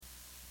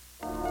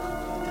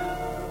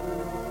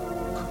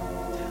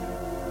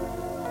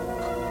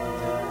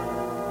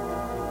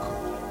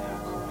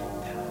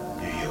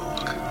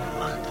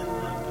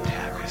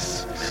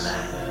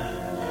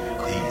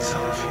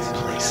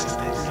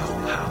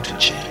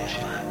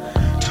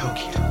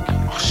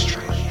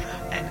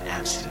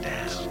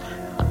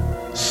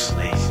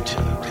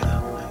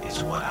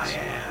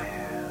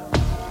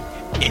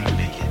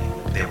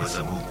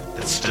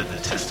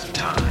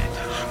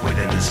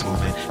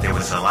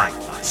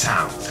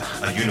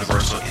a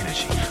universal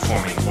energy,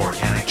 forming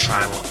organic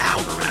tribal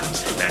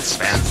algorithms that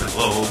spans the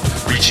globe,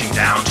 reaching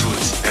down to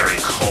its very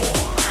core.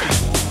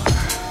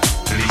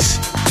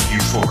 Releasing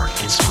euphoric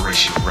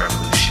inspirational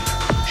revolution.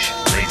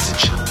 Ladies and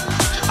gentlemen,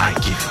 I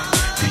give you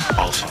the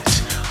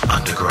ultimate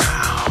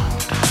underground.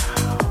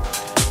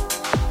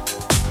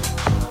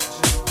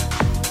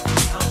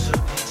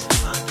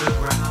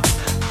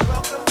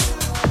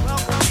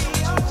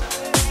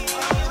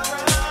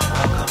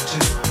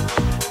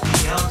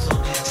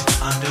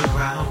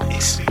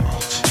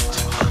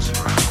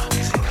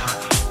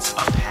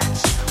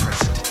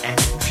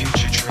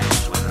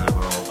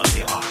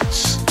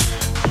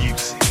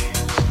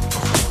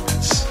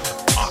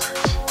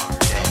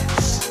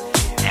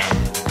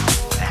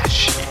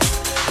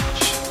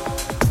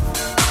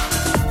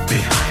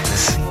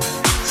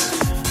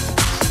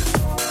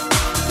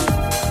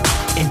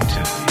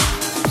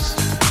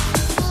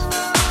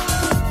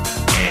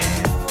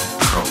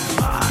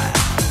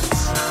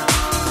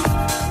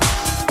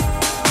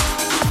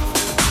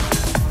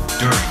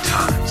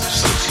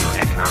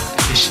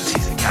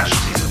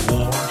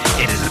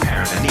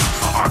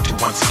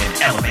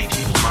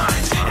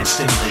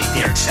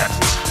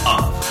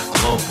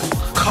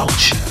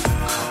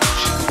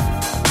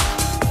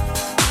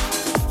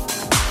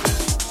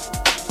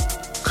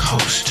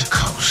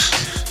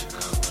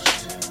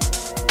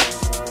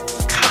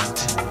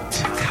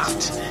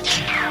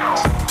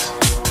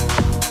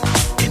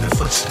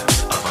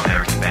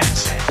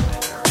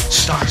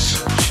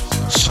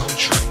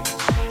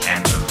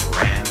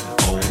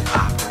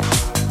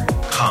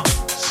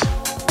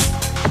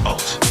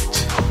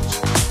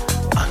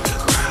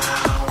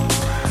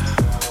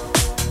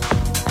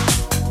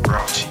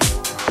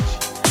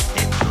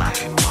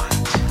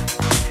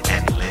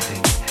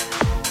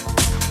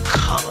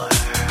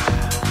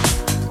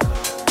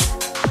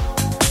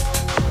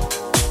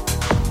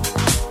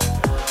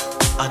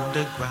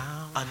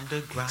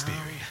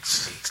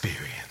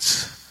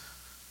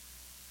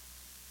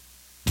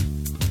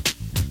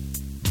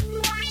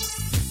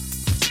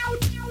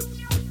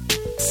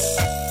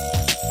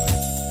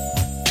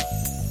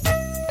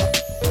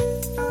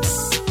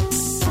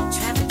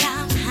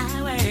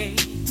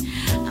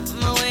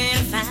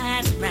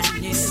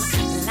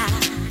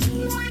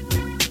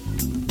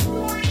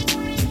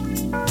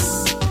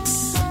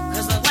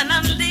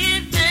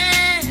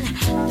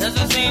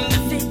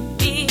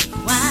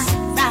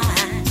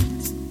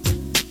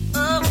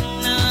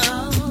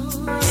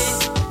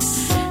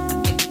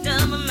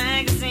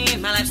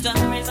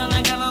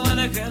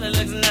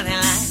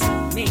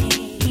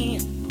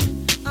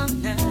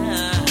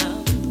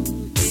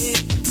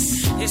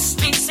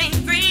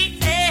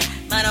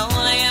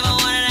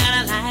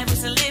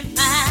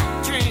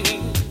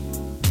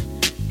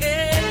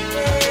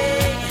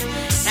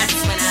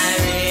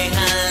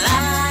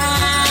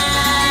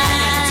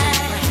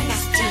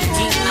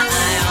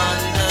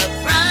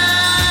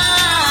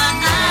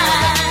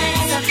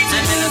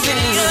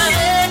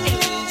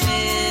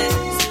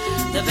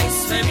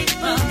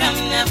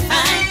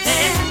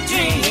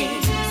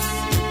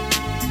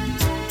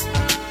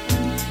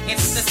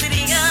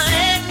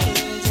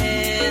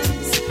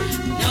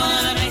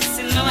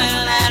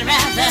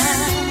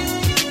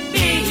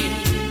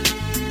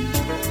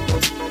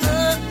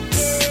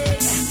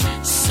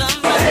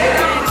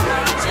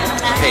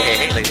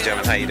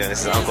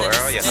 This is Uncle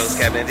Earl, your host,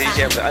 Captain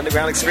DJ of the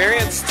Underground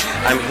Experience.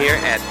 I'm here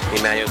at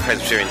Emmanuel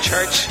Presbyterian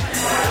Church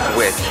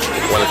with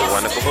one of the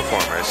wonderful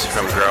performers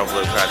from Girl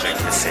Blue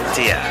Project,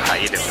 Cynthia. How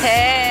you doing?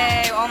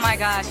 Hey, oh my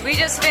gosh. We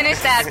just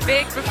finished that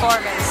big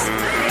performance.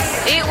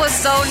 It was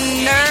so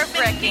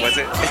nerve-wracking. Was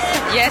it?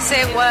 Yes,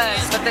 it was.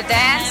 But the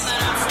dance,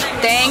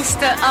 thanks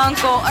to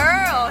Uncle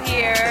Earl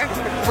here,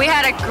 we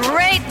had a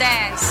great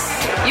dance.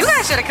 You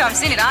guys should have come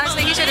seen it.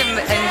 Honestly, he should have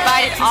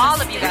invited all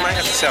of you guys. We might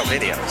have to sell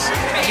videos.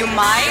 You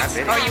might,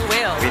 or you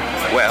will.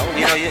 Well,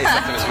 you know, it's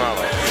something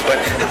smaller.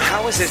 But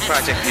how was this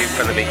project viewed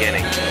from the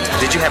beginning?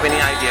 Did you have any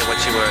idea what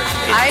you were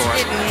in I for?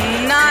 did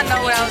not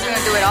know what I was going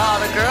to do at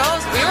all. The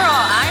girls, we were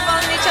all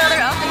eyeballing each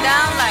other up and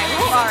down like,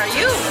 who are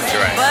you?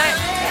 Right. But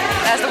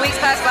as the weeks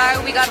passed by,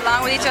 we got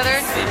along with each other,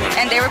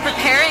 and they were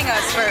preparing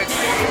us for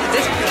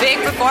this big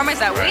performance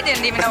that we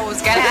didn't even know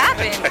was going to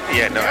happen.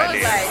 Yeah, no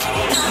idea.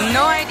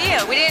 No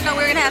idea. We didn't know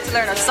we were going to have to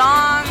learn a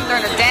song,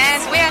 learn a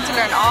dance. We had to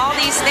learn all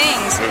these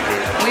things.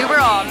 We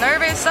were all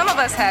nervous. Some of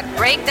us had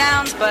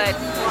breakdowns, but,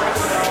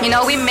 you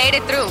know, we made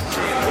it through.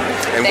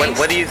 And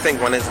what do you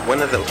think one of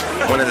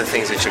the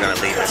things that you're going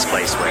to leave this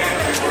place with?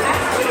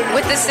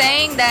 With the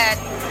saying that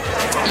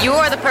you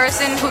are the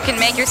person who can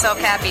make yourself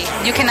happy.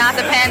 You cannot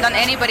depend on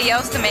anybody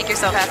else to make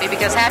yourself happy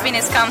because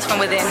happiness comes from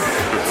within.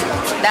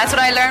 That's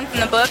what I learned from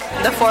the book,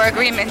 The Four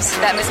Agreements,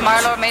 that Miss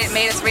Marlowe made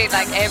us read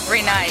like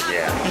every night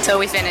until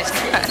we finished.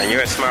 And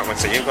you're a smart one,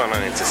 so you're going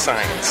on into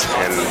science.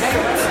 And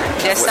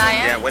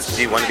science? Yeah,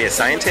 do you want to be a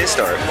scientist,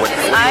 or what do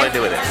you want to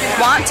do with it?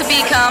 I want to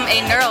become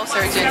a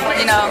neurosurgeon.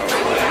 You know,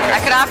 I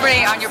could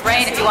operate on your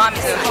brain if you want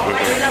me to.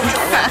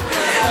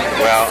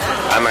 Well,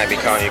 I might be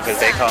calling you because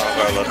they call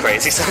her a little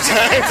crazy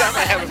sometimes. I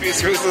might have a few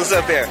screws loose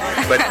up there.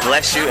 But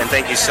bless you and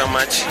thank you so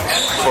much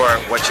for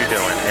what you're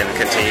doing and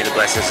continue to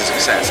blessings and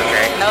success,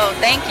 okay? No,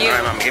 thank you.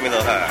 All right, Mama, give me a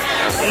little hug.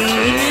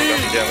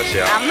 Don't be jealous,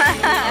 y'all. I'm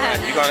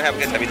not. You're going to have a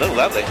good time. You look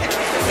lovely.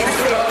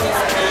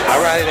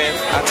 All right, then.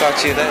 I'll talk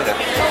to you later.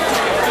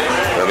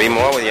 There'll be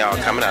more with y'all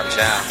coming up,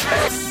 child.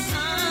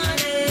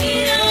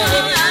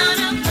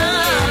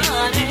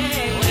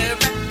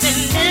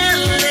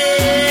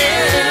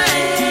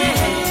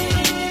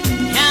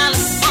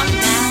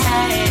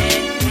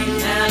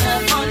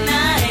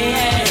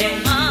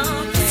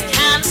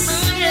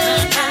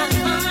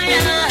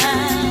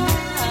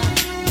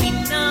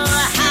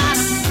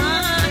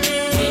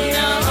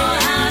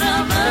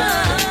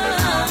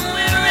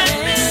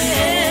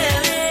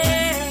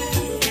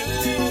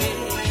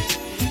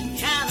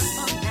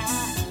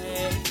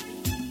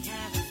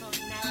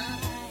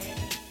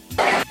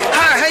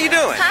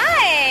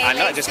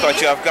 I just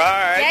caught you off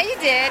guard. Yeah, you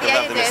did. The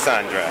Yeah, lovely you Miss did.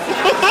 Sandra.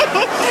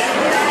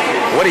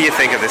 What do you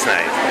think of this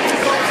night?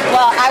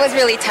 Well, I was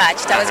really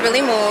touched. I was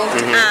really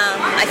moved.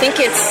 I think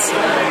it's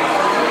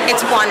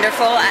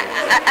wonderful.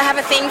 I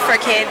have a thing for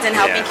kids and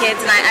helping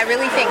kids, and I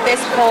really think this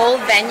whole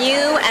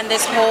venue and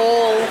this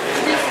whole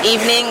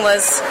evening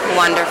was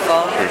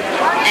wonderful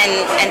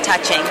and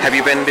touching. Have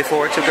you been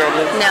before to Girl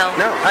Blue? No.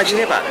 No? How'd you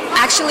hear about it?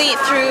 Actually,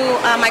 through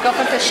my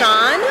girlfriend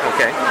Fashawn.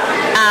 Okay.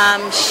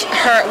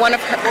 One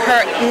of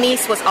her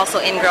niece was also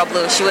in Girl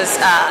Blue. She was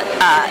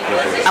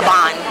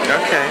Abon.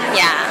 Okay.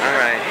 Yeah. All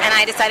right. And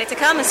I decided to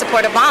come and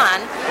support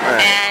Abon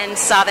and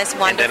saw this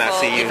wonderful and then I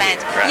see you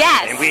event. here. Right.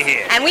 Yes. And we're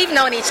here. And we've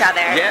known each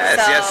other.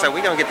 Yes, so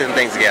we're going to get them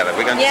things together.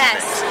 We're going to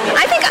Yes.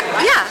 I think,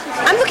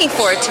 I'm looking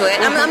forward to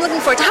it. I'm looking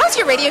forward to How's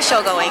your radio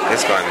show going?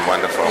 It's going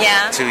wonderful.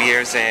 Yeah. 2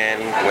 years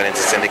in, went into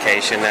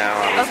syndication now.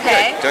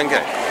 Okay. Good. Doing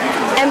good.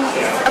 And,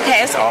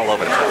 okay. It's all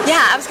over the place.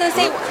 Yeah, I was going to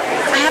say,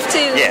 I have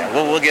to... Yeah,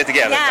 we'll get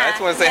together. Yeah, I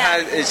just want to say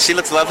hi. She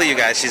looks lovely, you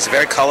guys. She's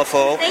very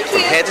colorful. Thank from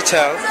you. head to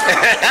toe.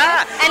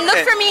 And look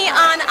for me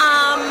on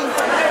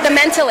The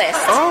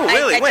Mentalist. Oh,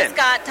 really? I When? just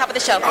got top of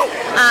the show.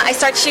 I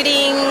start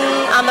shooting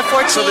on the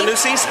 14th. So the new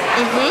season?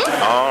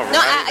 Mm-hmm. All right.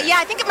 No,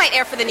 I think it might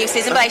air for the new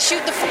season, but I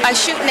shoot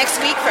next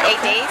week for 8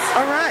 days.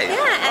 All right.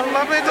 Yeah. And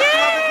love it.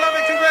 Love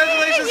it.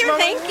 Congratulations, Mama.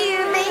 Thank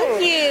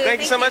you.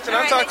 Thank you so much, and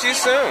I'll talk to you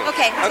soon.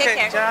 Okay, take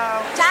care.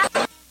 Ciao.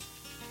 Ciao.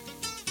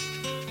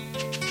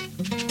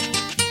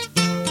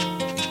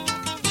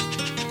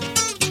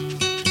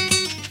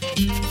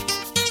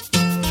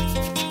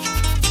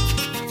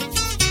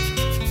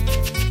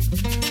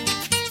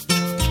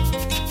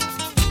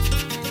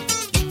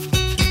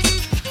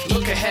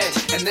 Look ahead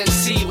and then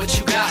see what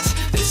you got.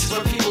 This is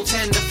where people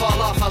tend to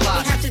fall off a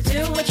lot. You have to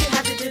do what you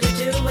have to do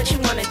what you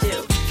want to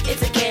do.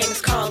 It's a game, it's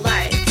called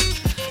life.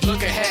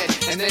 Look ahead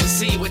and then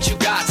see what you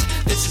got.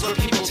 This is where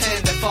people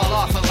tend to fall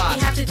off a lot.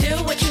 You have to do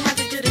what you have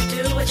to do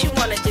what you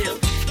want to do.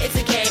 It's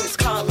a game, it's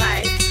called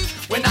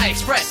life. When I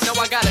express, know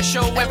I gotta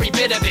show every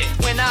bit of it.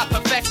 When I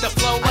perfect the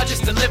flow, I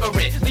just deliver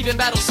it. Leaving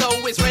battle so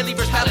Israeli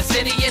versus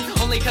Palestinian.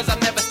 Only cause I'm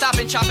never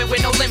stopping, chopping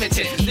with no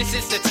limited. This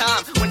is the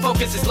time when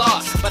focus is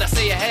lost. But I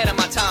stay ahead of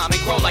my time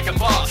and grow like a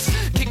boss.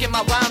 Kicking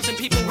my rhymes and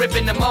people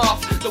ripping them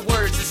off. The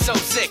words is so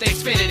sick, they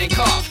spit it and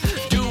cough.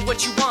 Do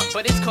what you want,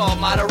 but it's called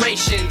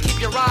moderation.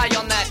 Keep your eye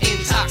on that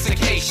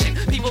intoxication.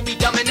 People be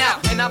dumbing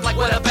out, and I'm like,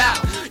 what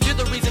about? You're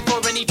the reason for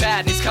any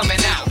badness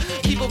coming out.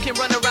 People can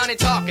run around and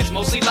talk, it's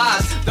mostly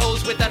lies.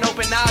 Those with an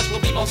open eyes will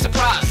be most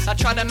surprised. I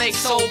try to make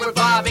soul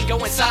revive and go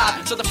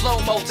inside, so the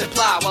flow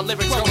multiply while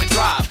lyrics grow and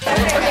thrive.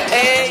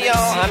 Hey,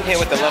 y'all, I'm here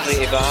with the lovely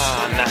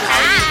Yvonne.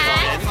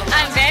 Hi,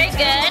 I'm very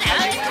good.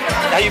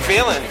 How you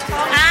feeling?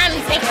 I'm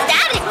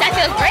ecstatic. That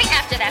feels great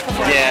after that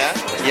performance. Yeah.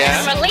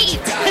 I'm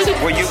relieved.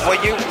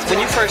 When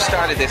you first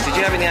started this, did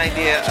you have any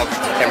idea of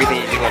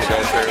everything you were going to go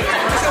through?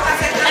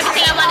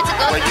 Everything I wanted to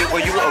go through.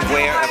 Were you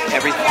aware of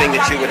everything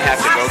that you would have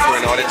to go through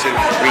in order to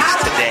reach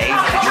today?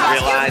 Did you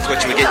realize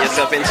what you were getting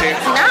yourself into?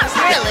 Not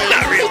really.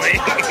 Not really.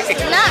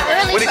 Not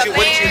really. What did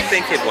you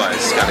think it was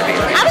going to be?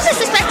 I was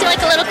just expecting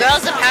like a little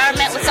girls'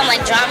 empowerment with some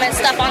like drama and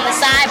stuff on the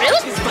side, but it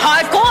was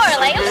hardcore.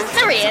 Like it was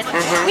serious.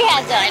 We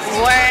had to like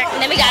work, and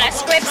then we got our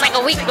scripts like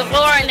a week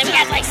before, and then we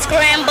had to like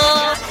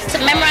scramble to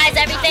memorize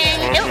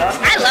everything.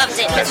 I loved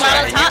it. That's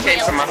right. And you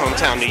came from my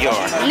hometown, New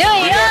York. New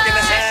York. in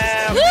the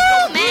house.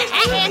 Woo,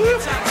 Manhattan.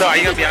 So are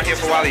you going to be out here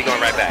for a while, or are you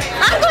going right back?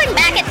 I'm going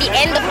back at the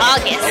end of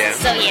August. Yeah.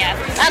 So yeah,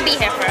 I'll be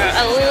here for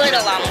a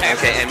little longer.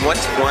 Okay, and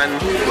what's one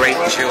great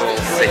jewel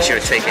that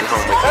you're taking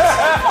home with you?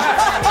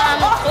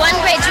 One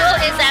great jewel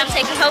is that I'm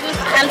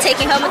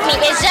taking home with me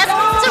is just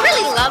to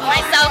really love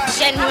myself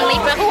genuinely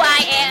for who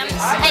I am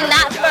and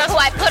not for who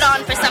I put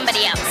on for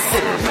somebody else.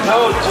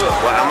 Well,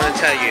 I'm going to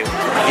tell you,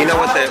 you know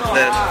what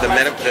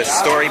the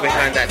story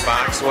behind that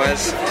box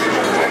was?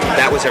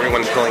 That was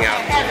everyone pulling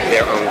out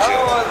their own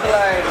jewel.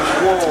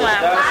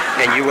 Wow.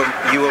 And you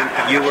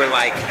were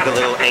like the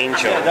little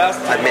angel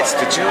amidst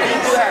the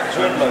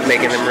jewels,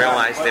 making them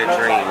realize their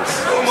dreams.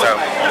 So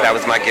that That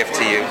was my gift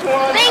to you.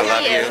 Thank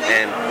I love you.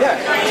 And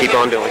keep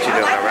on doing what you're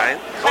doing, all right?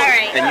 All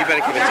right. And you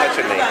better keep in touch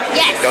with me.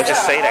 Yes. Don't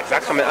just say that,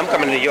 because I'm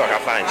coming to New York. I'll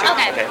find you.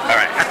 Okay. All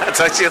right. I'll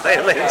talk to you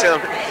later, ladies and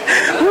gentlemen.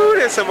 Woo,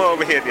 there's some more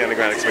over here at the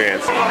Underground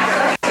Experience.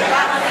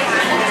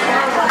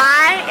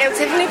 I am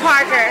Tiffany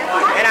Parker,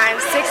 and I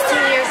am 16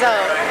 years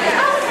old.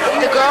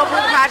 The Girl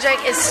Blue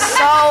Project is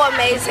so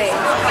amazing.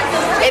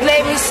 It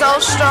made me so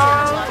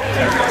strong.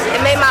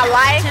 It made my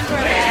life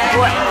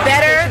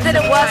better than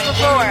it was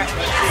before.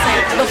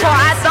 Before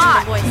I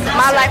thought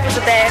my life was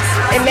the best.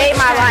 It made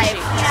my life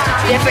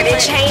different.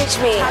 It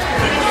changed me.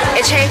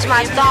 It changed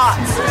my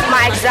thoughts,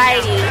 my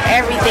anxiety,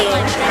 everything.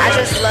 I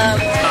just love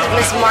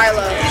Miss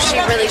Marlo. She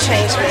really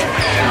changed me.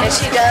 And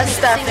she does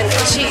stuff, and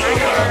she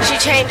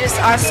changes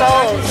our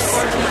souls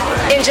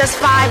in just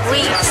 5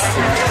 weeks.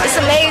 It's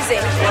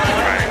amazing.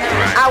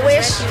 I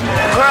wish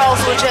girls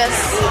would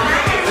just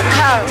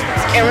come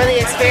and really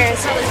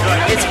experience it.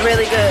 It's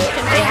really good.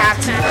 They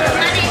have to.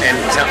 And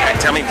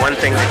tell me one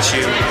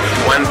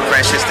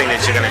precious thing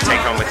that you're going to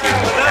take home with you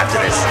after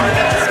this.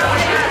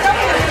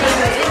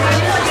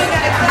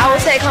 I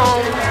will take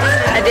home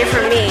a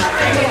different me,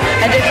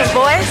 a different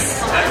voice,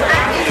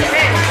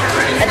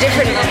 a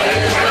different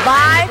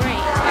vibe,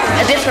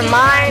 a different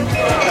mind,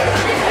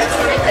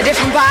 a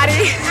different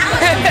body.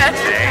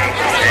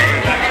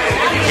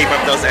 Keep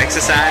up those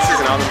exercises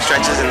and all them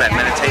stretches and that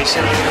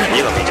meditation, and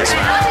you're going to be just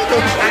fine.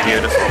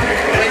 Beautiful.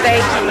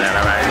 Thank you.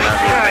 All right,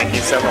 love you. Thank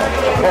you so much.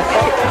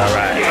 All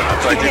right, I'll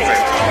talk to you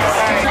soon.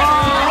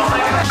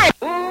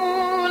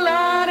 Ooh,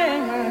 Lordy,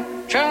 my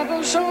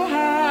trouble so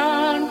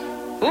hard.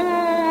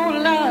 Ooh,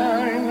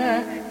 Lordy,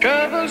 my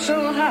trouble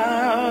so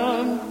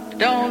hard.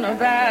 Don't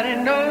nobody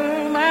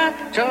know my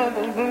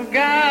trouble but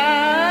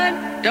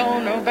God.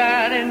 Don't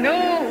nobody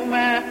know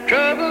my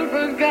trouble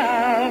but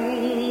God.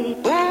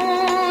 Ooh,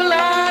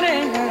 Lordy,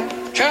 my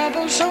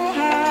trouble so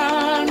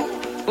hard.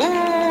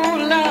 Ooh,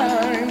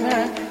 Lordy,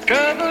 my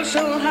trouble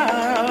so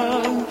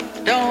hard.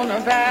 Don't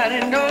nobody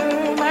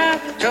know my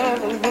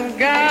trouble but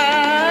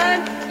God.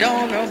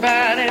 Don't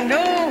nobody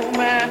know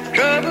my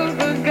trouble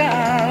but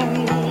God.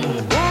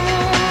 Ooh,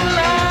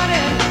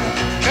 Lordy,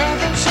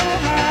 trouble so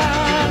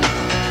hard.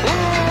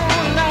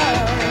 Ooh,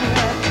 Lordy,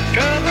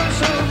 trouble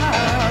so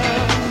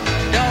hard.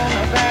 Don't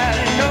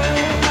nobody know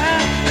my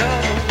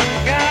trouble but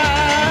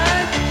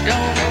God.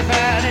 Don't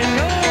nobody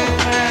know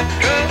my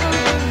trouble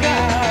but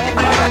God.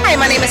 Hi,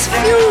 my name is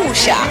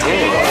Fuchsia.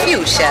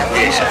 Fuchsia.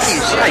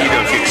 How you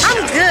doing, Fuchsia?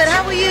 I'm good.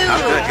 How are you?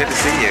 I'm good. Good to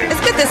see you.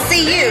 It's good to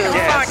see you.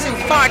 Yes.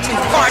 Far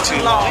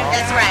too long.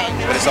 That's right.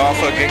 But it's all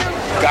for good.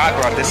 God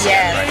brought this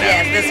Yes, right now.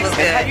 yes, this was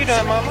good. How you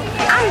doing, Mama?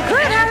 I'm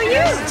good. How are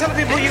you? Tell the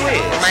people who you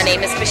is. My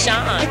name is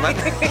Bashan.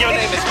 Your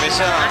name is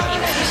Michelle.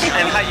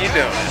 And how you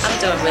doing? I'm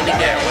doing really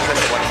good. Yeah, was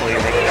it wonderful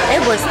evening?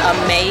 It was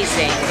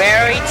amazing.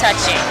 Very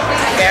touching.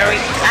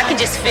 I can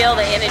just feel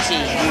the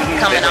energy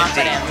coming off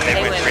of them. They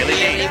went really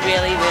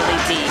really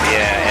deep.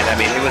 Yeah, and I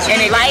mean, it was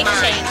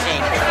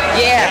life-changing.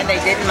 Yeah. And they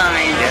didn't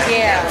mind.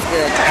 Yeah. It was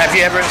good. Have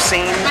you ever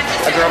seen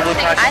a Girl Blue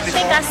Project I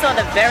think I saw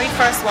the very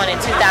first one in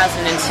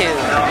 2002.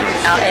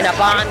 And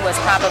Yvonne was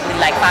probably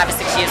like 5 or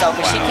 6 years old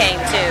when she came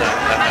too.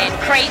 And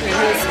Creighton,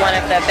 who's one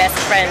of the best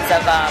friends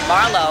of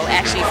Marlo,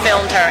 actually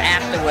filmed her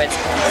afterwards.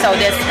 So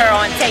there's her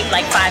on tape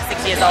like 5,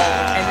 6 years old.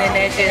 And then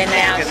there's just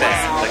now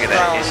Look at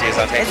that. Here she is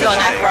on tape. It's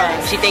not grown.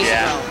 She thinks she's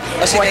grown.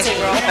 Oh, she thinks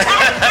she's grown?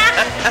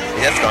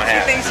 That's going to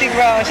happen. She thinks she's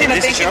grown. She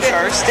This is your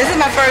first? This is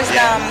my first,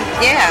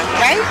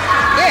 right?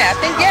 Yeah, I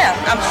think,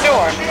 I'm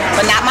sure.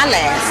 But not my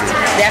last.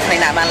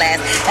 Definitely not my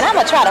last. And I'm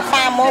going to try to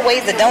find more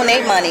ways to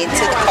donate money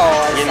to the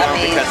cause. You know,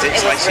 because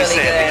it's like she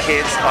said, the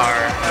kids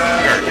are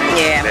hurt.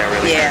 Yeah, They're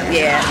really hurt.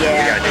 yeah. We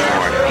got to do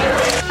more.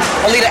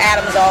 Alita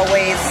Adams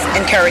always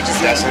encourages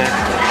me. Doesn't it?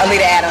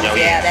 Alita Adams, Oh,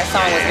 yeah. that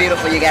song was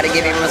beautiful. You Got to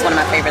Give It. It was one of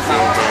my favorite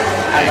songs.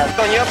 I love it.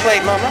 On your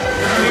plate, Mama.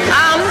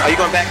 Are you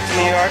going back to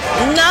New York?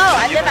 No,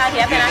 I live out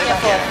here. I've been out here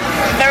for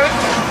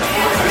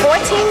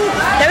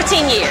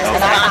 13 years.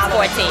 Because I'm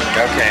 14.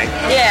 Okay.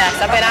 Yes,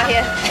 I've been out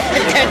here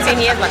 13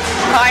 years. My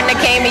partner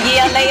came a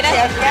year later.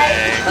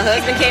 My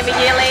husband came a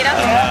year later.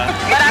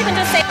 But I can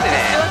just say,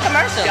 doing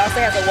commercials. She also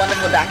has a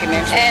wonderful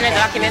documentary. And a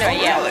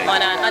documentary,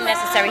 on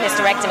unnecessary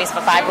hysterectomies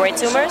for fibroid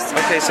tumors.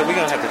 Okay, so we're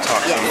going to have to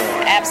talk some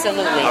more.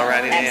 Absolutely. All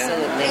righty then.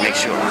 Absolutely. Make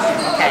sure.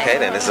 Okay,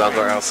 then. This is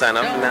Uncle Earl. Sign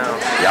up now.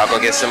 Y'all go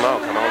get some more.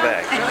 Come on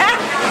back.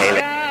 Hey,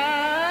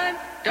 God,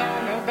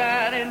 don't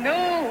nobody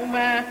know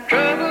my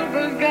trouble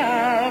but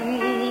God.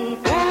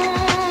 Ooh,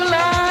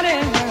 Lordy,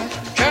 my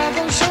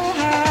trouble so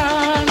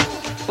hard.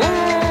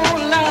 Ooh,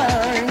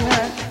 Lordy, my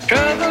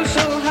trouble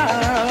so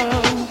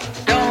hard.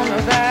 Don't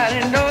nobody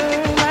know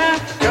my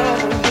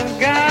trouble but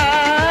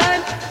God.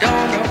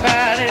 Don't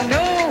nobody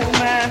know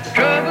my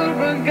trouble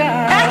but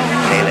God.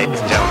 hey, ladies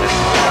and gentlemen.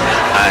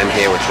 I'm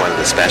here with one of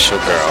the special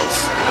girls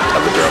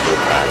of the Girl Blue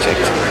Project.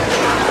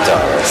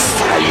 Doris,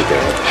 how you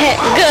doing?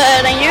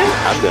 Good, and you?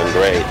 I'm doing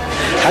great.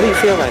 How do you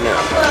feel right now?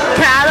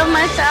 Proud of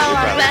myself.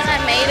 I'm glad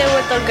I made it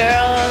with the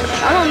girls.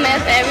 I'm gonna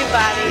miss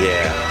everybody.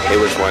 Yeah, it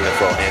was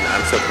wonderful, and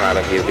I'm so proud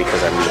of you because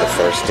I knew the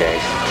first day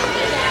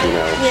You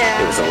know,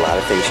 Yeah. it was a lot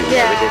of things you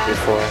never did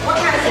before,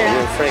 and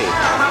you were afraid,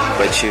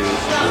 but you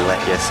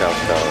let yourself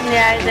go.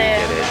 Yeah, I and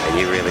did. You did it, and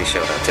you really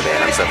showed up today.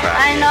 I'm so proud.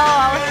 I know,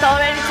 I was so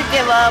ready to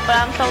give up, but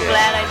I'm so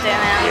glad I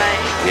didn't.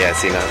 Like, Yeah,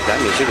 see, now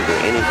that means you can do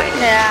anything.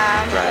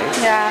 yeah. Right?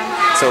 Yeah.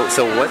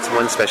 So what's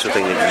one special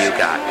thing that you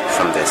got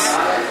from this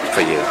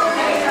for you?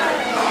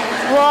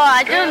 Well,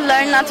 I just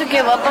learned not to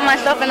give up on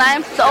myself, and I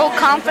am so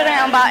confident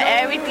about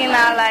everything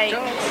now. Like,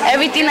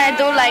 everything I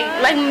do, like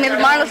Ms.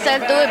 Marlo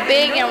says, do it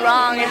big and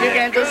wrong if you're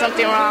gonna do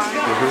something wrong.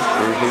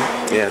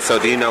 Yeah. So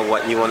do you know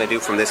what you want to do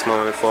from this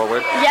moment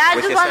forward? Yeah, I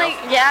with just wanna,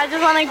 yourself? I just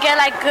wanna get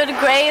like good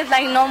grades,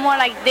 like no more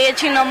like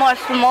ditching, no more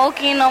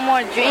smoking, no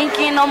more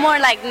drinking, no more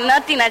like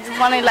nothing. I just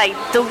wanna like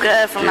do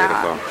good from now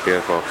on.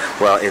 Beautiful.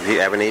 Well, if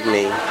you ever need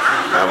me,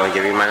 I'm gonna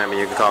give you my number.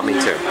 You can call me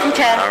too.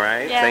 Okay. All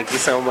right. Yeah. Thank you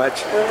so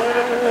much.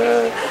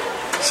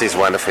 She's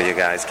wonderful, you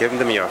guys. Give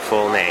them your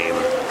full name.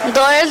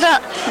 Doris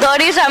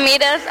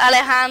Ramirez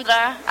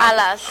Alejandra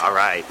Alas. All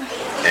right.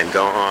 And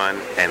go on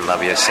and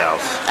love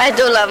yourself. I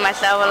do love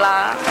myself a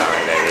lot. All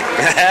right,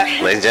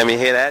 lady. Ladies and gentlemen,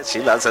 you hear that?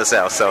 She loves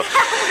herself. So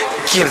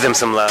give them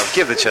some love.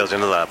 Give the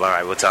children the love. All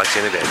right, we'll talk to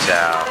you in a bit.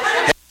 Ciao.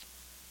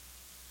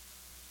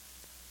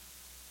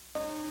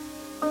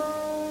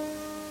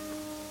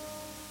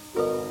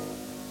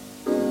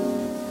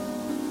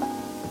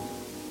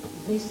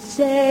 They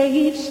say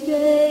each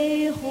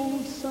day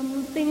holds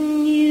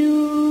something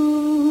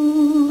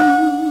new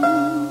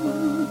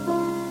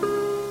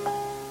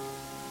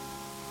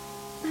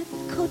that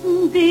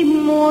couldn't be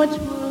more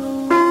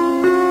true. I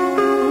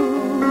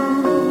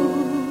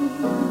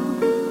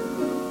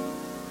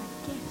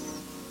guess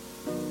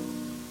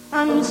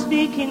I'm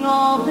speaking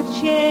of the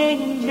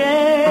changes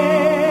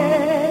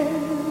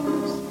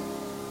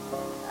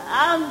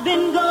I've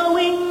been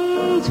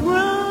going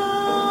through.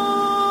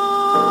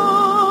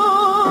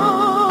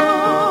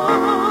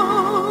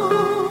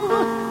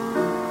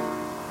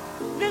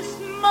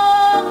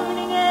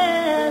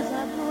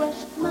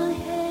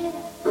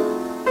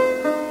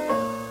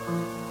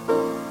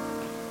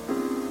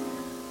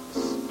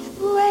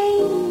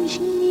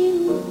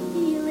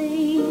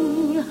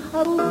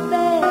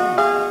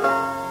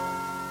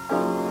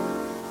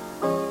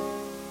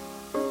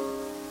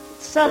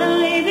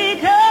 Suddenly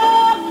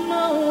become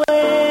aware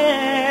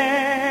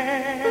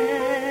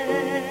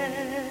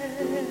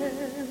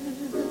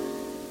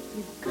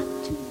you've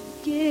got to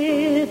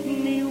give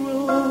me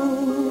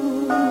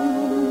room.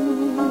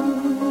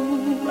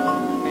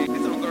 Hey,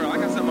 this little girl, I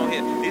got something on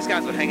here. These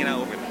guys were hanging out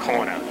over in the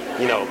corner,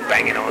 you know,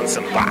 banging on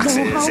some boxes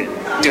and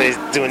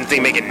doing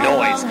thing, making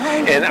noise.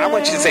 And I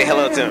want you to say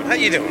hello to them. How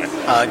you doing?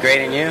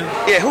 Great, and you?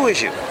 Yeah, who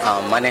is you?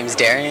 My name's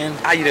Darian.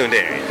 How you doing,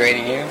 Darian? Great,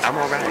 and you? I'm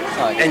all right.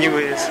 Okay. And you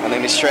is? My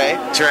name is Trey.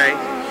 Trey?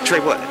 Trey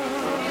what?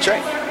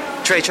 Trey.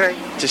 Trey?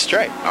 Just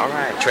Trey. All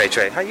right,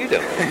 Trey. How you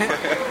doing?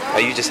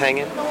 Are you just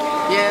hanging?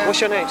 Yeah. What's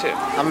your name, too?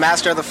 I'm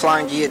master of the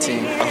flying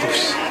guillotine.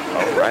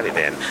 Oh, alrighty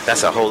then.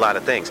 That's a whole lot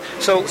of things.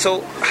 So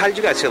how did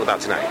you guys feel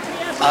about tonight?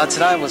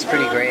 Tonight was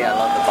pretty great. I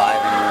love the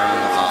vibe in the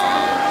room.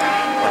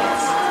 What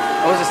else?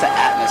 It was just the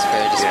atmosphere.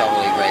 It just felt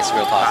really great. It's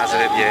real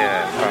positive.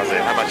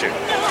 Positive. How about you?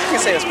 I can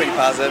say it was pretty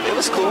positive. It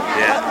was cool.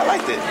 Yeah. I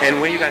liked it. And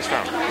where you guys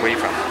from? Where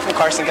you from? From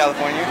Carson,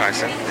 California.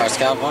 Carson,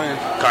 California.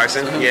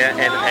 Carson, yeah.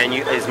 And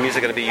is music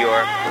going to be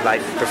your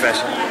life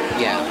profession?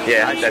 Yeah.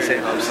 Yeah, I that's sure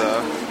it. hope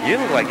so. You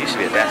look like you should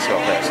be a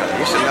basketball player. So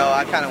you should. No,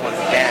 I kind of want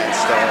to dance,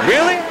 though.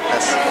 Really?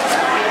 That's...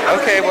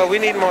 Okay, well,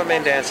 we need more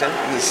men dancing.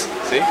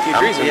 See? He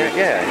agrees with me.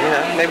 Yeah, you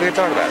know, maybe we can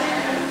talk about it.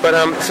 But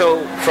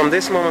so from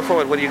this moment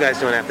forward, what are you guys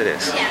doing after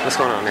this? What's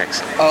going on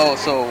next? Oh,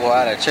 so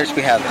at our church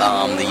we have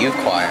the youth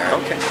choir.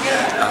 Okay.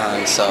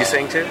 So you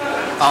sing too?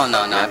 Oh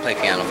no, I play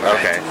piano for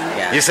Okay.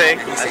 Yeah. You sing?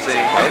 I sing.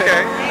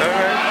 Okay. All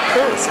right.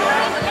 Cool. So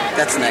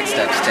that's the next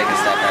step, to take a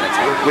step at a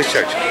time. Which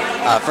church?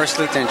 First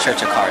Lutheran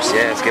Church of Carson.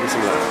 Yes, give him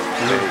some love.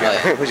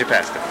 Yeah. Who's your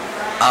pastor?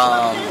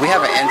 We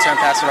have an intern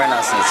pastor right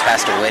now, so it's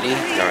Pastor Whitty.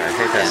 All right,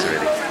 hey Pastor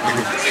Whitty.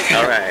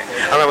 All right.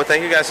 Well,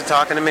 thank you guys for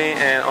talking to me,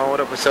 and all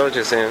up with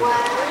soldiers, and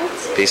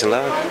peace and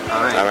love.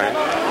 All right.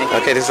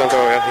 Okay, this is Uncle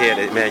Earl here at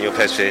Emmanuel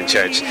Presbyterian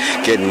Church,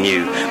 getting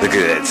you the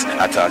goods.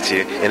 I'll talk to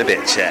you in a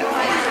bit, chat.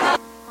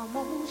 I'm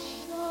almost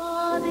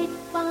sure they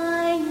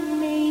find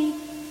me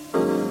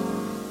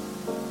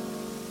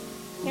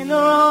in the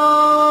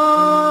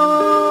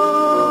wrong.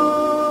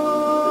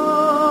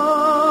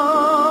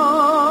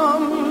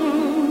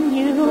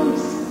 You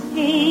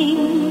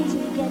seem to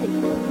get it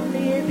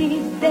clear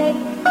these days.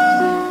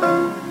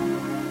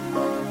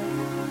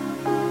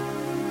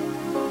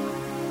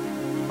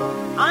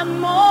 I'm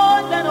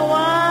more than a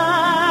wife.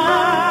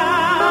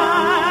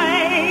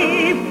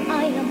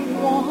 I am a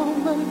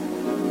woman.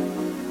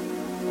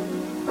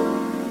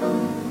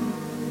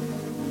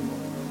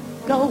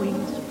 Going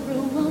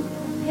through a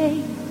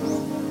phase.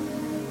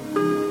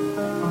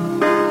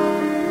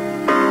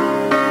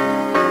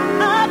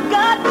 I've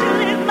got to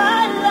live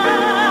my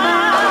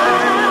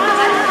life.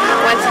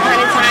 Once upon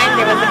a time,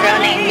 there was a girl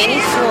named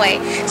Minnie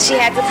Floyd. She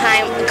had to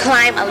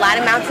climb a lot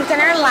of mountains in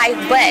her life,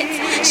 but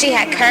she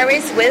had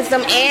courage,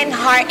 wisdom, and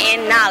heart,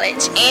 and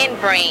knowledge, and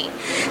brain.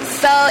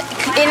 So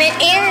in the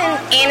end,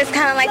 it's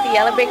kind of like the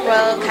Yellow Brick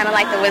Road, kind of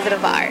like the Wizard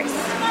of Oz.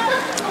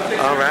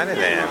 All righty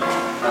then.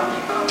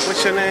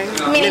 What's your name?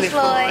 Minnie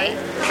Floyd.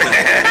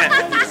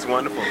 It's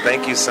wonderful.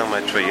 Thank you so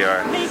much for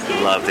your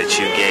love that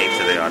you gave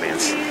to the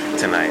audience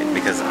tonight,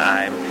 because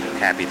I'm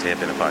happy to have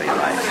been a part of your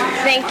life.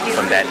 Thank you.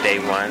 From that day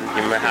one,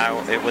 you remember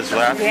how it was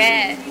rough?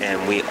 Yes.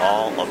 And we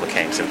all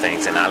overcame some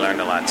things, and I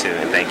learned a lot too,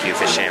 and thank you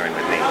for sharing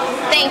with me.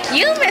 Thank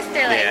you,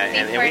 Mr. Lacey. Yeah,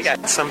 and we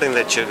got something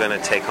that you're going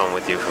to take home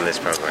with you from this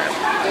program.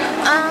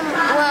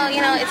 Well,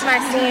 it's my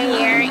senior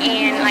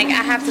year, and like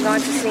I have to go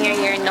into senior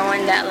year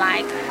knowing that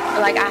like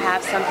I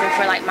have something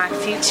for like my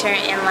future,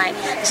 and like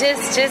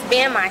just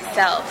being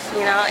myself,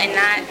 and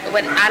not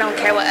what I don't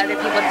care what other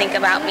people think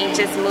about me.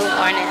 Just move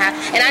on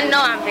and I know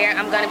I'm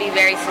going to be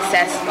very successful.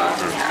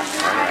 So,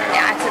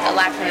 yeah, I took a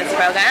lot from this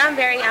program.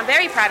 I'm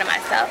very proud of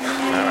myself.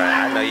 All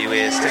right, I know you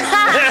is too.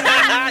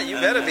 You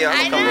better be.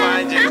 I'm gonna come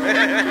find you.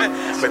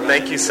 But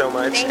thank you so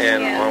much,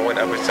 and onward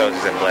upward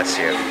soldiers, and bless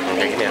you.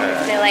 Thank you,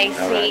 Mr.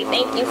 Lacey.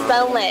 Thank you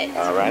so much.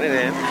 All righty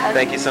then.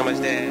 Thank you so much,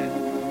 Dad.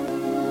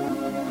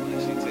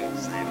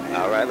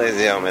 All right, ladies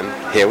and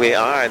gentlemen, here we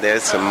are.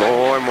 There's some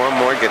more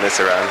goodness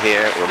around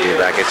here. We'll be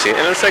back at you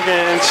in a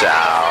second.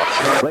 Ciao.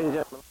 Ladies and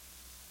gentlemen.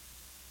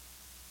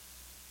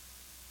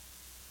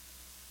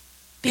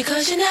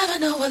 Because you never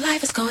know what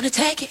life is going to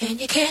take you,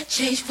 and you can't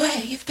change where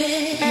you've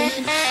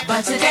been.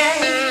 But today,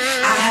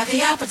 I have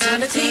the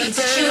opportunity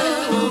to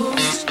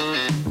choose.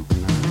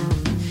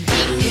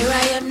 Here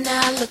I am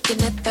now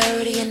looking at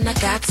 30, and I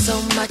got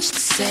so much to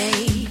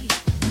say.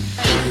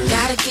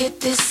 Gotta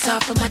get this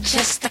off of my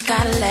chest, I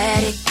gotta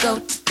let it go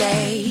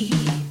today.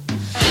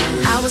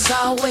 I was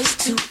always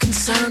too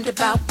concerned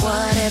about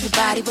what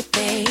everybody would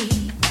think,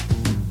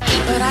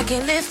 but I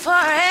can't live for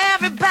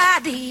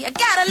everybody, I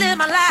gotta live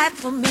my life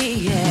for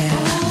me, yeah.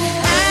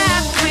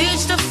 I've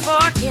reached a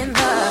fork in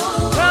the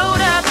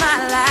road of my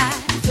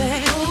life,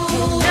 and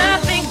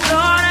nothing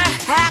gonna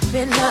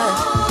happen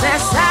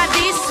unless I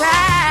decide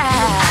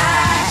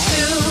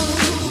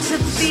to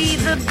be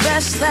the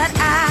best that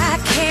I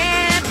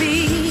can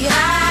be.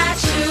 I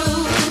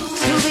choose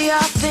to be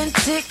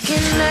authentic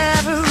in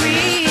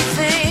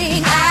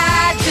everything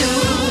I do.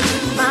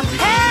 My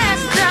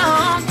past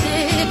don't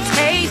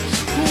dictate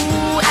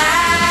who I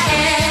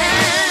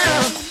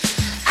am.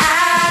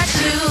 I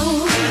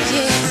choose,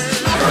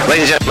 yeah.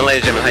 Ladies and gentlemen,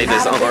 how you doing?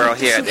 It's Uncle Earl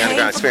here at the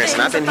Underground Experience,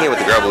 and I've been here with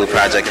the Girl Blue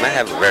Project, and I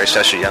have a very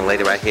special young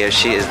lady right here.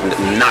 She is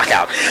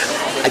knockout.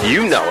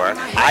 You know her.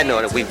 I know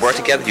her. We've worked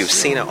together. You've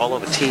seen her all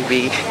over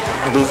TV,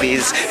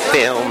 movies,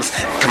 films,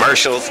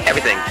 commercials,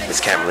 everything.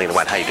 Miss Camerlina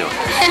White, how you doing?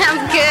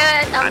 I'm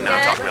good. I know I'm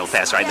talking real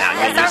fast right now.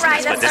 That's all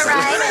right. This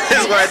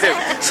is what I do.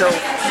 So,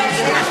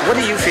 what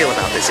do you feel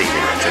about this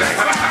evening tonight?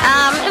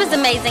 It was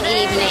an amazing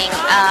evening.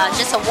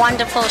 Just a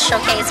wonderful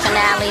showcase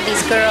finale.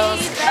 These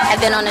girls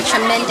have been on a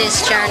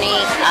tremendous journey.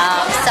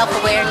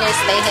 Self-awareness.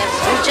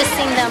 We've just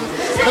seen them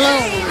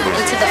bloom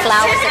into the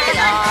flowers that they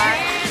are.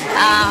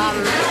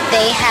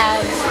 They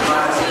have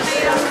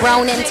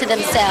grown into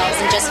themselves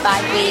in just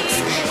 5 weeks.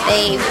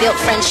 They built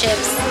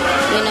friendships.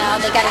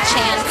 They got a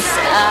chance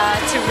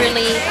to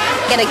really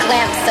get a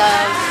glimpse of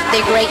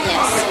their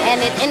greatness,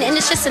 and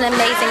it's just an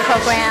amazing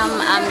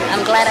program.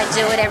 I'm glad I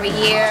do it every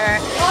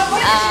year.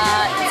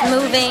 It's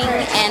moving,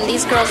 and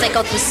these girls, they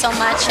go through so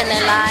much in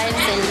their lives,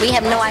 and we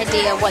have no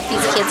idea what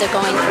these kids are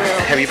going through.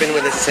 Have you been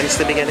with us since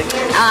the beginning?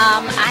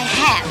 I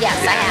have.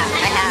 Yes, I have.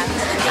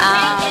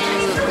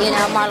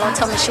 Marlo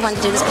told me she wanted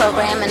to do this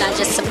program, and I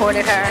just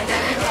supported her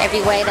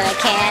every way that I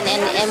can.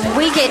 And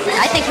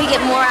I think we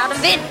get more out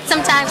of it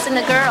sometimes than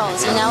the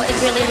girls. It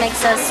really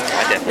makes us,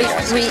 it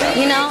really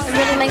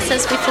makes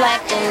us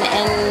reflect. And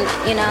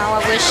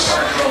I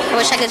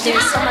wish I could do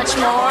so much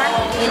more.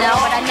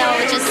 But I know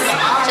just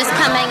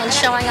coming and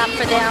showing up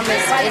for them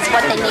is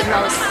what they need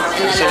most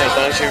in their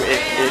life.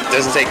 It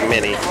doesn't take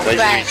many. But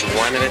you reach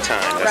one at a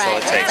time. That's all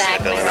it takes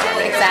to build an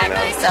army.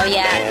 Exactly. So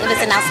yeah, it was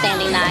an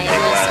outstanding night. I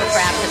was so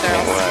proud of the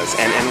girls. It was.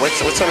 And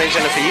what's on the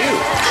agenda for you?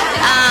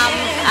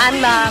 I'm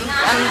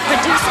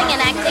producing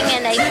and acting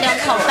in a film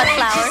called Cut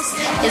Flowers.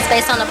 It's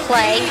based on a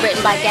play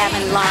written by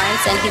Gavin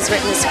Lawrence, and he's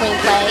written the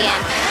screenplay.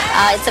 And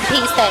it's a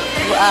piece that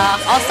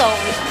also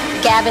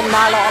Gavin,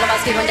 Marlo, all of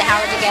us, we went to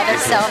Howard together.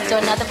 So I'm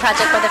doing another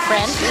project with a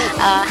friend,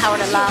 Howard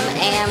alum,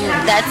 and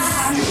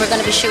we're going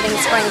to be shooting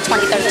spring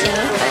 2013.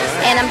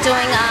 And I'm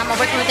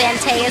working with the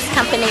Antaeus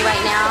company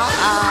right now.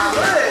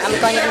 I'm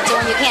going to be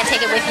doing You Can't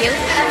Take It With You.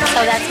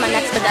 So that's my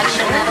next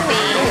production. That'll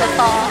be in the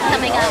fall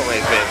coming up.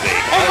 Always busy.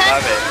 I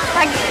love it.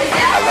 I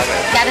love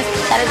it. Gotta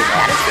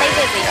stay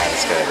busy.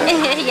 That's good.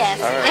 Yes.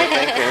 All right.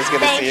 Thank you. It's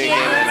good to see you again.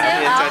 And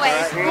I'll be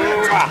in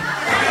touch.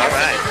 All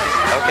right.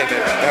 Okay,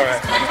 baby. All right.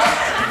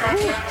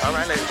 All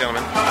right, ladies and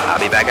gentlemen. I'll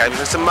be back out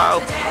with some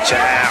more.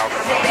 Ciao.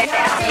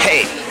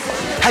 Hey,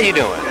 how you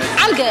doing?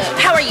 I'm good.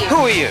 How are you?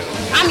 Who are you?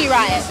 I'm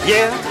Uriah.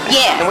 Yeah?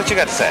 Yeah. And what you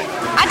got to say?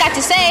 I got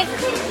to say,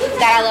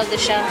 God, I love the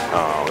show.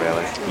 Oh,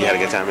 really? You had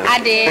a good time? Really? I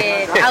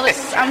did.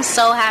 I'm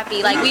so happy.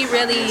 Like, we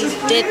really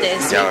did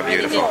this. Y'all are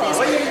beautiful.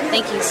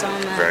 Thank you so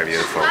much. Very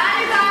beautiful.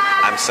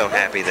 I'm so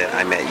happy that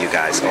I met you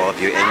guys, all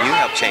of you, and you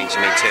helped change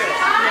me too.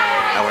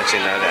 I want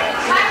you to know that.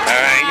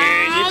 All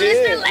right, you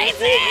did.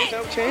 You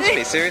helped change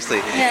me,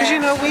 seriously. Because you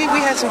know, we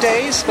had some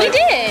days. We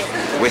did.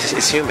 Which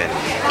is human.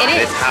 It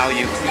is. It's how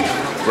you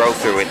grow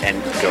through it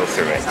and go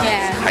through it.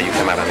 Yeah. How you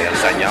come out on the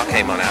other side. And y'all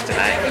came on out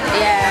tonight.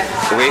 Yeah.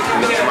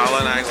 Marlo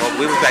and I,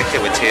 we were back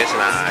here with tears in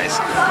our eyes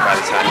by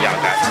the time y'all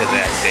got to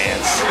that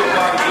dance.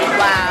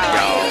 Wow.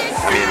 Y'all,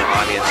 I mean, the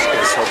audience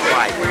was so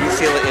quiet. You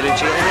feel the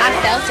energy? I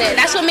felt it.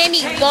 That's what made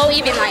me go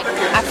even like,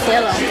 I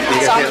feel them.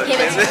 So I'm gonna give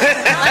it to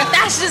them. Like,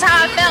 that's just how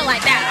I felt,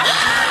 like that.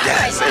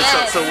 Yes. Like,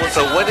 yes. So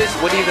what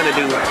are you gonna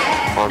do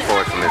on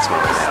forward from this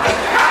moment?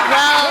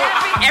 Well,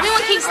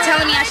 everyone keeps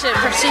telling me I should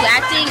pursue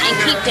acting and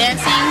keep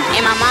dancing,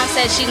 and my mom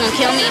says she's gonna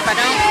kill me if I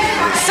don't.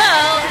 So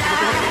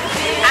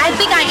I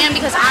think I am,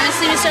 because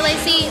honestly, Mr.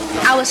 Lacey,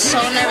 I was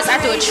so nervous.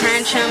 I threw a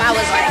tantrum. I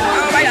was like,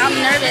 oh, I'm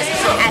nervous.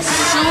 As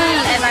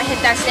soon as I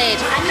hit that stage,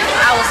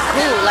 I was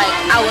cool. Like,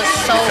 I was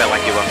so... You felt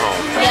like you were home.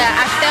 Yeah,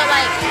 I felt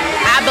like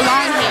I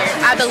belong here.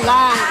 I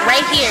belong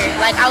right here.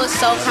 Like, I was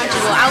so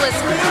comfortable. I was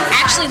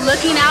actually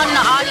looking out in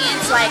the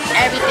audience, like,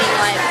 everything.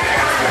 Like,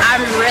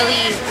 I'm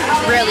really,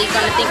 really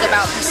going to think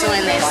about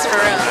pursuing this,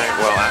 for real. All right,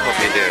 well, I hope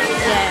you do.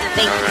 Yeah,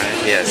 thank you. All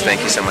right. Yes,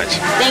 thank you so much.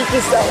 Thank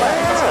you so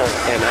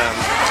much. And,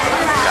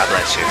 God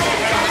bless you.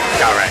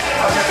 All right.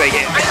 Thank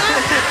you.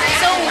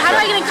 So, how do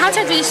I get in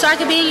contact with you so I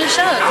can be in your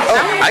show?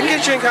 Oh, I can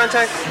get you in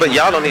contact, but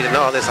y'all don't need to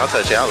know all this. I'll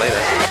touch y'all later.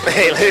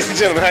 Hey, ladies and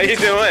gentlemen, how you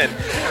doing?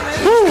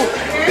 Woo!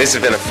 This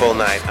has been a full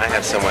night. I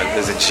have someone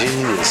who's a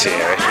genius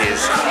here. He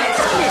is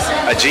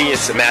a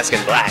genius masked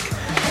in black.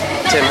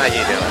 Tim, how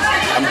you doing?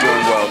 I'm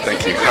doing well,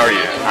 thank you. How are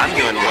you? I'm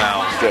doing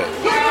well. Good.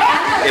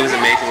 It was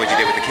amazing what you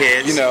did with the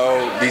kids. You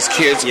know, these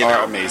kids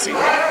are amazing.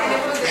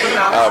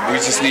 We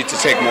just need to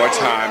take more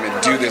time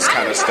and do this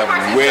kind of stuff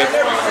with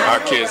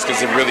our kids,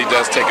 because it really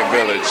does take a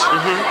village.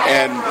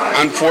 And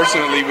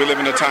unfortunately, we live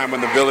in a time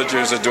when the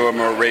villagers are doing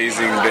more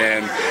raising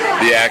than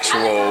the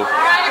actual,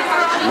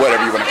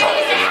 whatever you want to call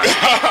it.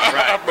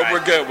 But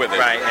we're good with it.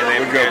 Right, and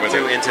then we're good with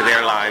it. Into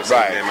their lives.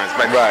 Right.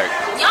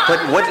 But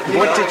what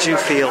did you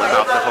feel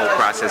about the whole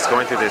process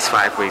going through this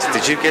 5 weeks?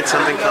 Did you get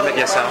something from it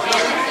yourself?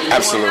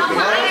 Absolutely.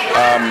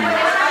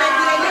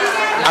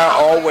 I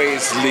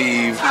always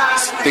leave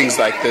things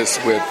like this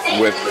with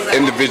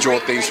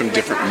individual things from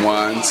different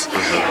ones,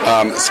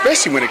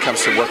 especially when it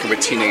comes to working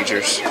with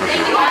teenagers.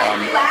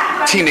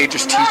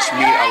 Teenagers teach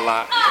me a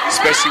lot,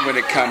 especially when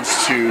it comes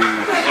to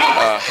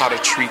how to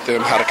treat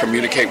them, how to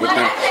communicate with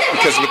them,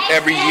 because with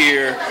every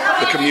year,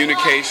 the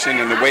communication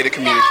and the way to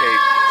communicate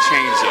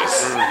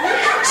changes.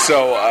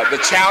 So the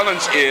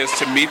challenge is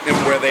to meet them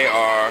where they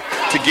are,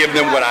 to give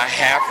them what I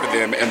have for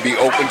them, and be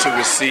open to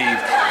receive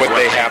what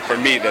they have for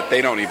me that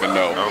they don't even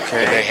know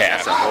that they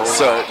have.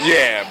 So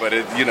yeah, but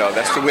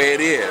that's the way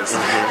it is.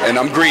 And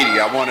I'm greedy.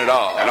 I want it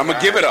all, and I'm gonna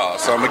give it all.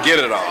 So I'm gonna get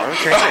it all.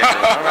 Okay.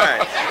 All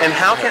right. And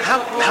how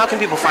can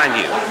people find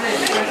you?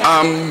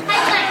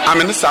 I'm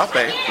in the South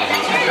Bay.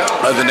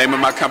 The name of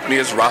my company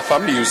is Rafa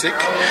Music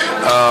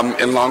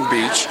in Long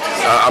Beach.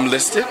 I'm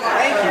listed.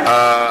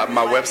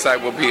 My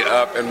website will be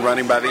up and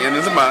running by the end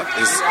of the month.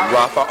 It's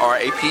Rafa,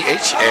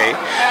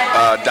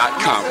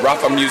 RAPHA.com,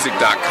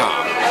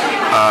 RafaMusic.com.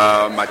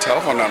 My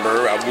telephone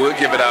number, I would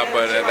give it out,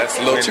 but that's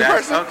a little too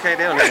personal. Okay,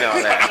 they don't need to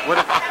know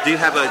that. Do you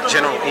have a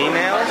general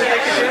email?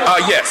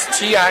 Yes,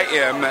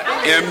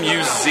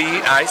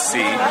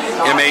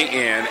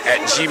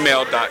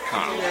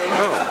 TIMMUZICMAN@gmail.com.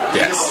 Oh.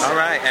 Yes. All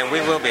right, and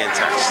we will be in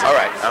touch. All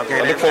right.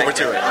 Okay. I look forward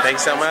to it.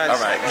 Thanks so much. All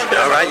right.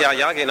 All right,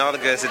 y'all getting all the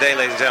goods today,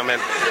 ladies and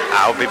gentlemen.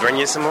 I'll be bringing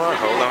you some more.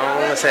 Hold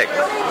on a sec.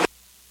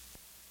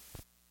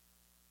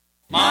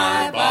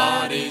 My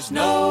body's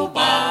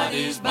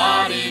nobody's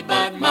body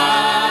but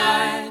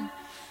mine.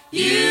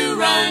 You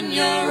run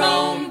your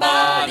own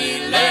body,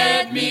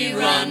 let me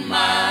run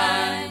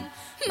mine.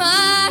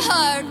 My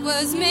heart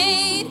was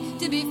made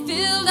to be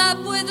filled up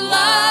with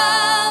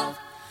love,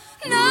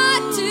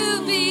 not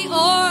to be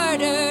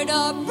ordered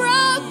or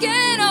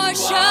broken or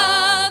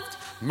shoved.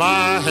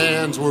 My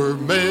hands were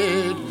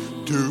made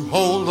to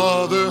hold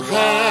other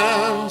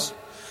hands,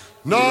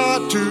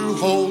 not to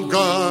hold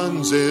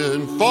guns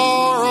in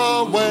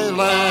faraway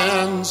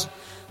lands.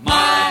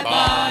 My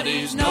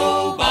body's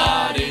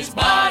nobody's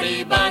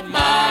body but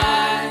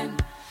mine.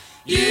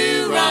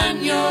 You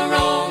run your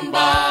own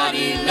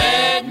body,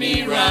 let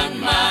me run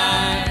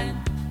mine.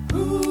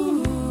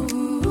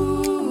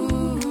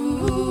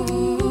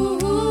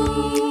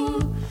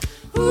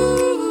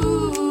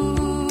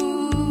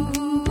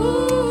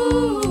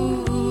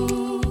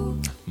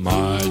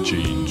 My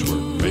genes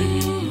were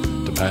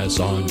made to pass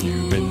on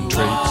human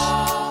traits,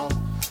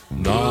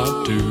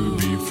 not to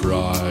be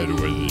fried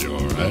with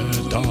your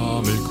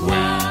atomic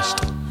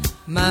waste.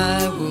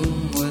 My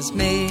womb was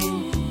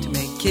made to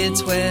make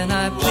kids when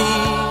I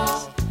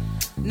please,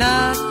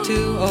 not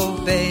to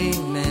obey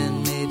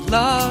man-made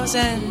laws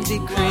and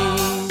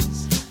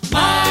decrees.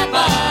 My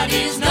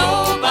body's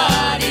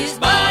nobody's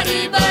body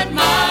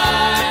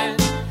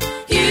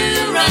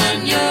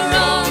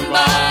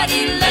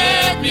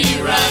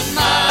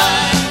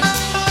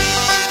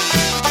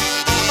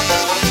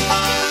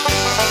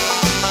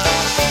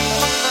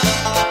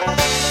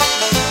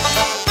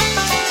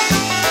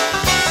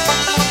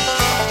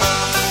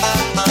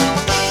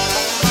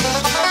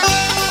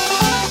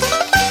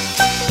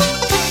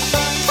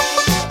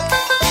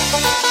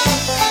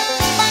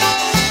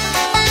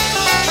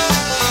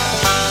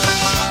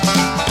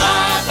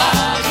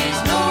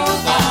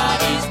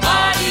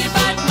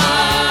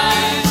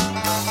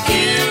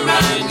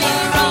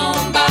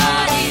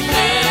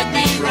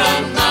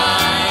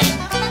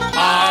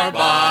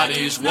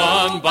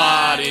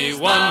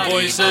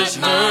voices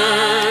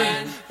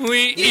heard.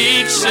 We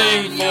each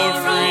sing for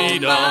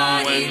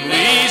freedom when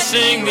we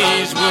sing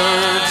these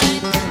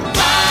words.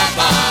 My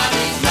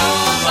body's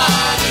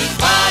nobody's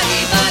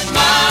body but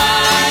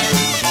mine.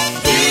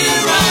 You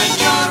run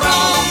your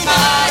own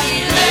body,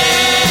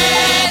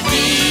 let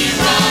me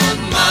run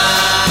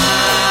mine.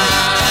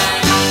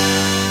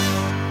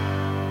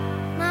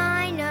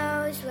 My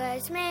nose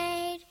was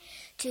made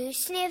to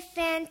sniff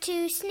and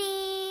to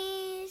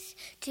sneeze,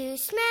 to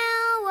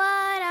smell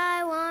what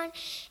I want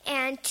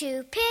and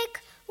to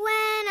pick when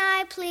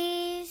I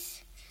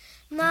please.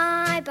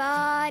 My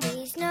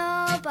body's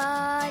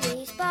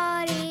nobody's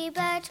body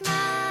but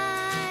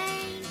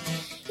mine.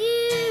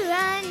 You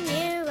run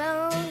your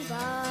own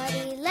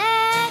body,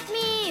 let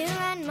me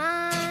run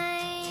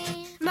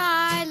mine.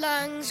 My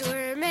lungs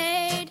were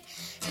made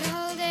to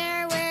hold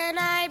air when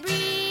I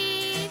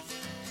breathe.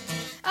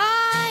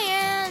 I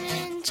am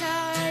in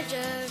charge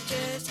of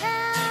just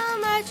how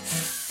much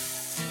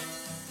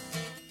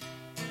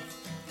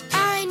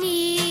I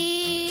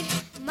need.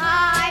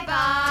 My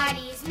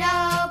body's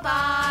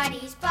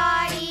nobody's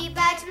body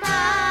but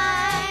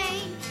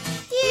mine.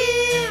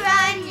 You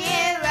run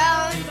your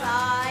own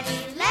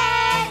body,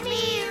 let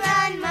me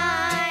run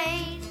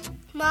mine.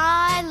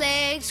 My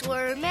legs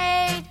were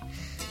made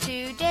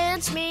to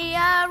dance me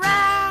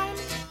around,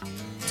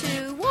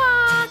 to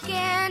walk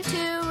and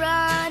to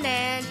run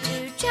and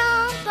to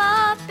jump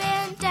up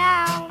and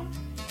down.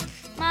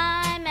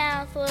 My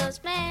mouth was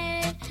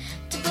made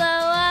to blow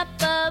up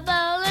a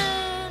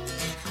balloon.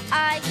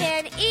 I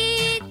can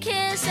eat,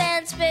 kiss,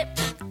 and spit.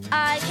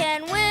 I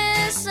can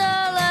whistle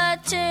a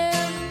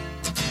tune.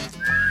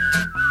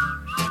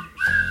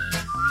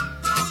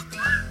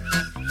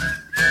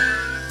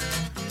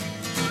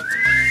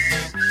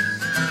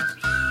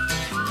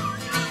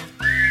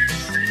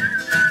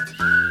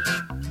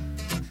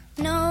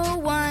 No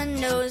one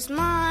knows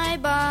my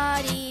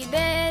body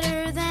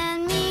better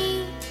than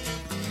me.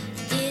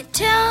 It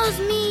tells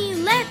me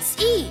let's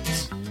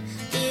eat.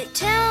 It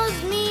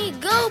tells me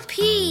go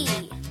pee.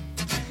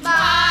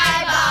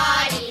 My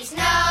body's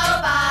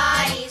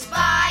nobody's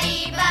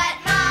body but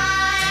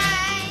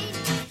mine.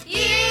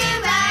 You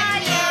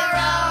run your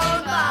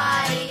own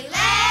body,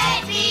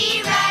 let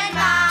me run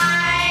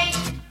mine.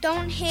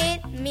 Don't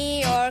hit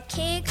me or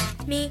kick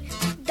me,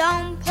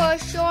 don't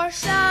push or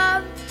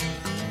shove.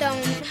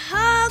 Don't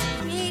hug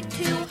me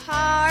too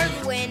hard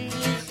when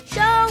you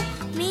show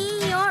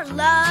me your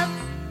love.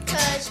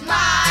 'Cause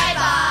my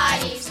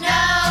body's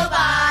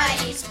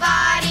nobody's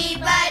body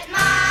but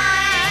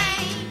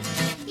mine.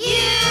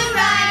 You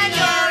run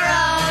your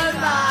own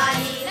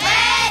body,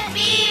 let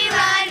me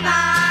run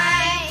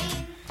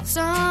mine.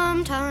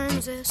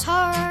 Sometimes it's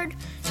hard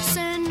to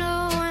say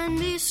no and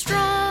be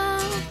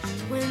strong.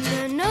 When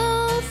the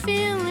no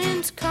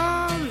feelings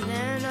come,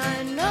 then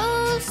I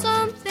know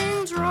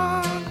something's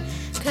wrong.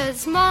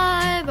 'Cause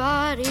my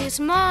body's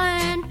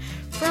mine,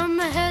 from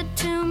my head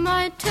to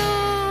my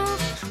toe.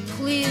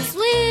 Please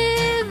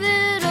leave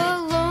it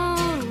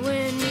alone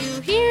when you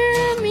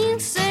hear me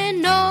say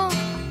no.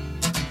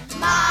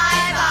 My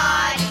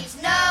body's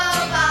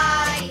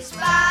nobody's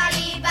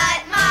body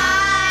but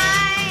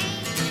mine.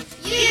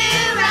 You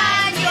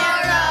run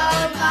your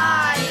own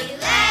body,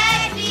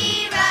 let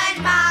me run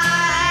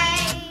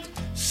mine.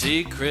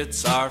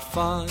 Secrets are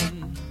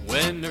fun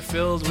when they're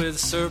filled with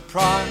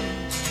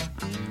surprise,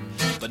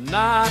 but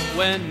not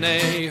when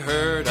they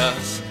hurt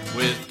us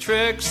with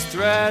tricks,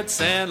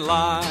 threats, and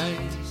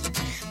lies.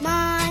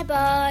 My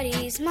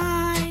body's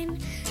mine,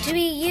 to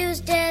be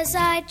used as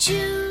I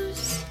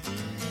choose,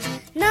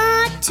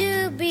 not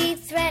to be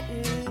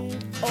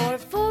threatened or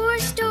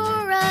forced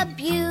or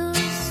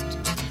abused.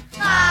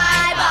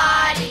 My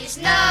body's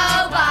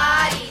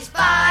nobody's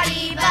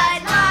body but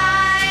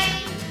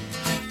mine.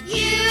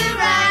 You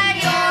run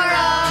your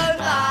own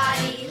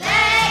body,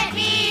 let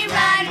me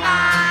run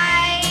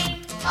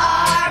mine.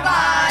 Our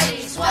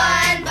body's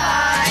one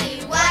body,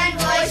 one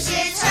voice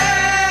is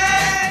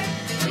heard.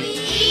 We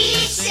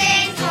each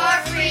sing for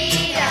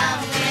freedom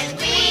when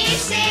we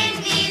sing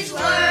these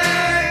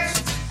words.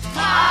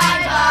 My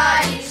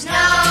body's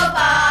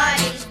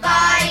nobody's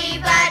body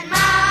but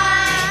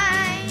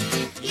mine.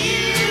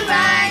 You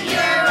run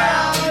your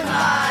own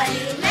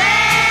body,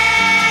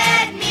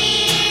 let me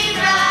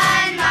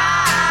run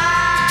mine.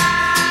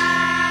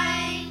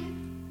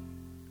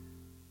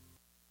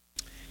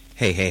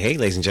 Hey,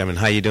 ladies and gentlemen,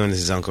 how you doing? This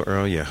is Uncle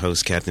Earl, your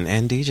host, captain,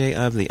 and DJ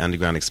of the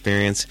Underground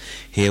Experience,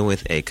 here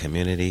with a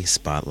community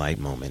spotlight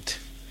moment.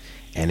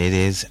 And it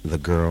is the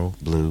Girl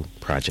Blue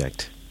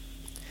Project.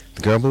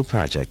 The Girl Blue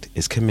Project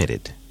is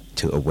committed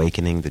to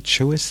awakening the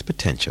truest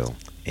potential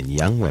in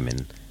young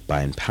women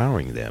by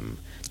empowering them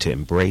to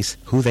embrace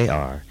who they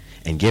are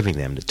and giving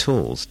them the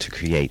tools to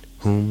create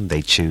whom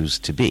they choose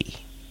to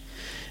be.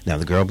 Now,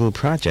 the Girl Blue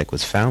Project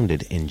was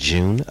founded in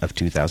June of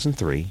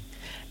 2003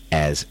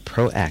 as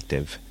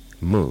proactive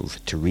move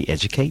to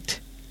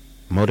re-educate,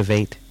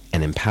 motivate,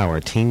 and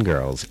empower teen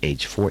girls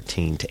aged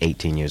 14 to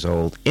 18 years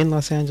old in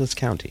Los Angeles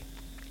County.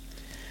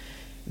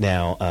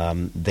 Now,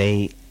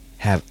 they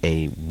have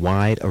a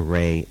wide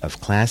array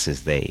of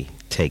classes they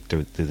take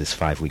through this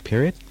 5-week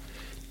period,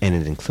 and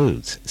it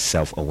includes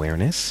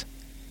self-awareness,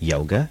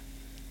 yoga,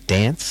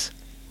 dance,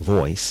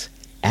 voice,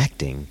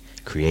 acting,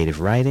 creative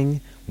writing,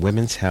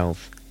 women's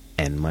health,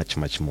 and much,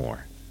 much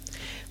more.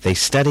 They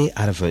study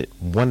out of a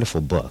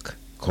wonderful book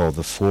called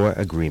The 4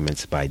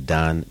 Agreements by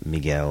Don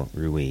Miguel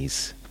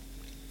Ruiz.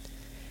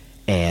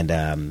 And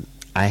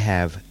I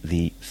have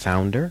the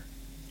founder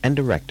and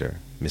director,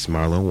 Miss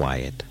Marlo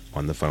Wyatt,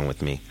 on the phone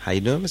with me. How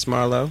you doing, Miss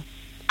Marlo?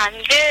 I'm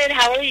good.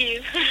 How are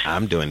you?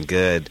 I'm doing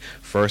good.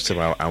 First of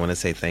all, I want to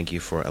say thank you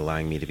for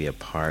allowing me to be a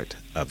part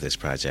of this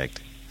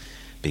project,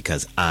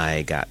 because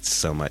I got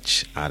so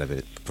much out of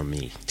it for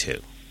me,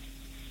 too.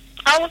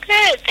 Oh, well,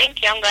 good.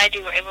 Thank you. I'm glad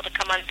you were able to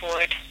come on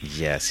board.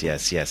 Yes.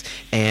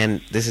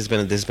 And this has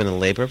been a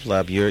labor of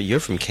love. You're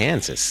from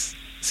Kansas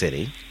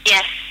City.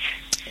 Yes.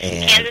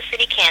 And, Kansas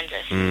City,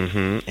 Kansas.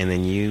 Mm-hmm. And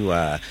then you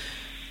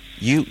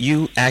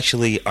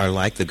actually are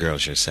like the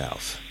girls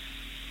yourself.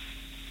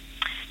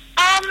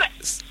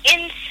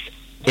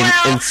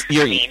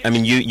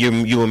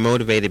 You were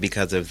motivated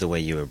because of the way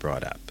you were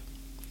brought up.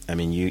 I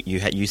mean,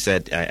 you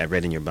said, I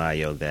read in your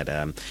bio that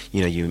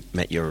you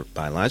met your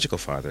biological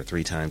father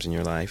 3 times in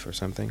your life or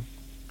something.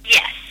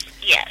 Yes.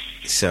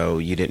 So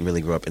you didn't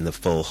really grow up in the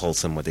full,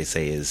 wholesome, what they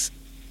say is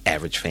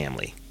average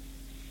family.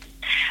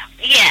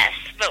 Yes,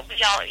 but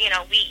we all,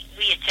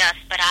 we adjust.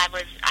 But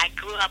I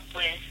grew up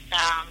with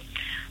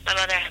my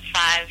mother had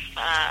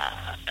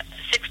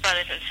 6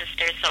 brothers and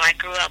sisters, so I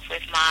grew up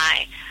with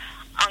my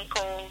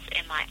uncles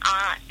and my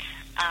aunt,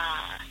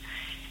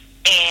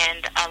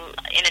 and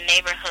in a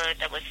neighborhood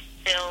that was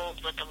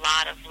filled with a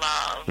lot of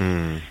love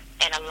and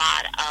a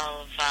lot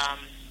of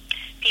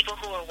people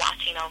who were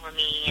watching over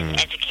me and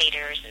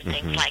educators and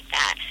things like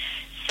that.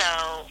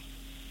 So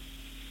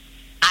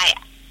I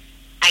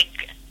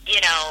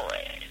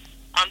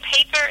on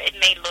paper it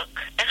may look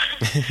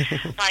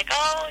like,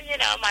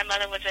 my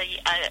mother was a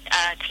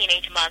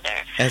teenage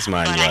mother. As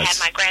mine was. But I had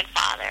my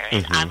grandfather,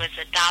 and I was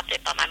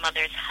adopted by my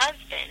mother's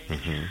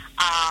husband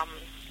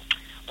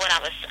when I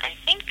was, I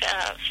think,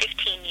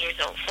 15 years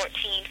old,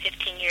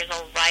 15 years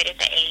old, right at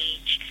the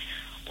age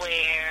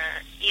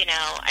where,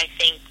 I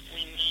think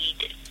we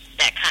need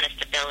that kind of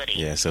stability.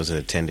 Yes, those are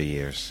the tender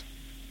years.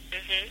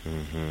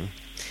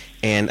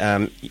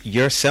 And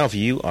yourself,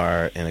 you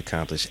are an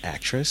accomplished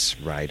actress,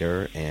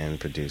 writer, and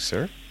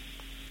producer.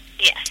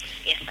 Yes,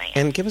 I am.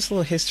 And give us a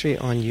little history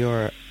on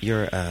your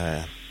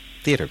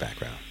theater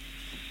background.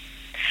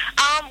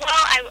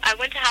 Well, I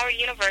went to Howard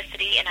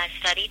University and I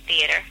studied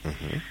theater.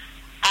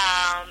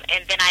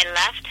 And then I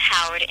left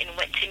Howard and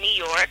went to New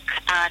York,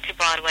 to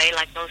Broadway,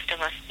 like most of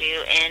us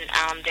do, and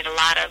did a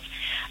lot of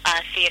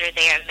theater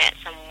there and met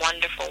some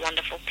wonderful,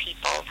 wonderful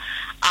people.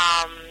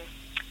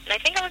 And I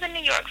think I was in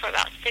New York for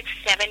about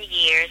 6-7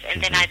 years,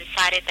 and then I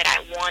decided that I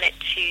wanted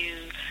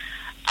to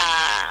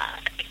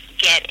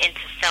get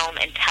into film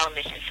and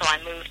television, so I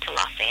moved to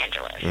Los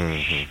Angeles.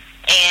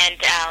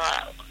 And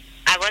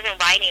I wasn't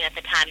writing at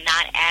the time,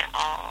 not at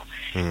all.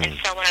 And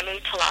so when I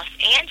moved to Los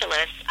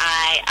Angeles,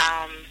 I,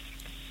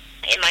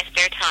 in my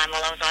spare time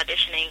while I was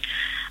auditioning,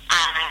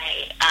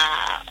 I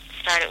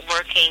started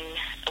working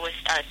with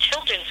a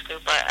children's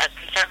group, a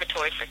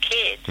conservatory for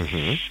kids.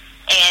 And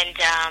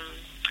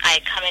I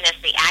had come in as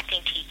the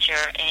acting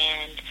teacher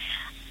and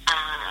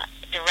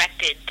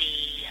directed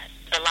the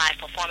live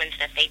performance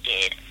that they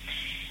did.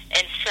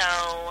 And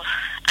so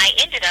I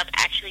ended up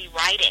actually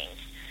writing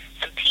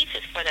some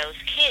pieces for those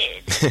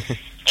kids.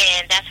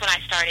 And that's when I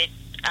started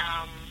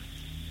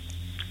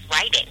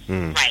writing.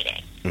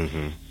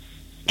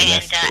 And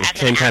it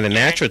came kind of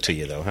natural to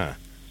you, though, huh?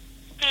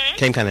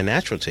 Came kind of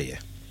natural to you.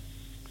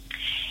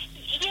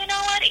 You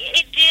know what?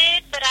 It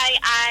did, but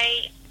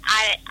I'm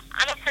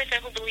a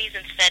person who believes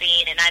in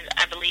studying, and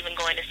I believe in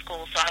going to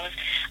school. So I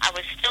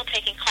was still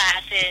taking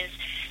classes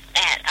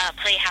at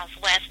Playhouse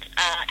West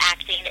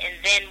acting, and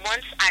then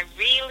once I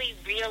really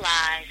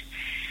realized,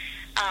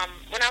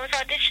 when I was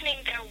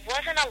auditioning, there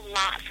wasn't a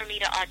lot for me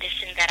to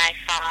audition that I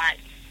thought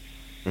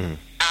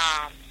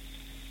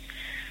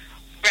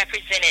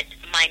represented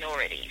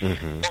minorities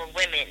or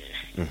women,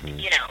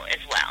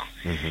 as well.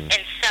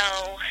 And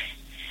so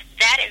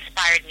that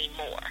inspired me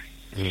more.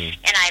 And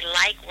I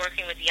like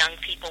working with young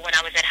people. When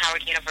I was at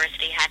Howard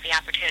University, I had the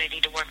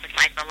opportunity to work with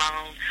Mike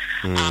Malone.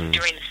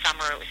 During the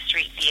summer, it was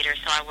street theater,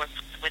 so I worked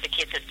with the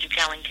kids at Duke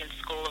Ellington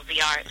School of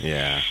the Arts.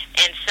 Yeah.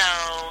 And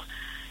so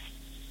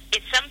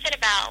it's something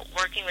about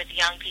working with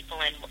young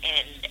people in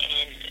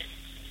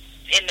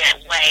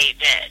that way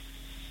that,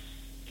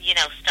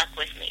 stuck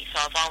with me. So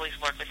I've always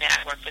worked with it.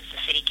 I worked with the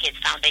City Kids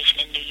Foundation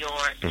in New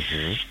York.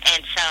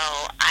 And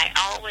so I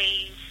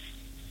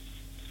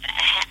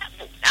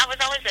was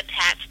always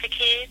attached to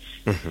kids.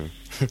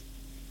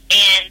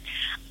 And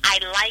I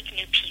like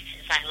new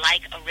pieces. I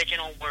like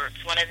original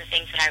works. One of the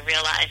things that I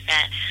realized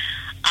that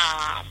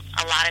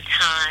a lot of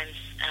times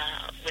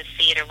with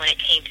theater, when it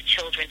came to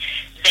children,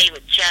 they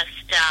would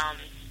just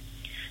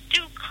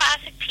do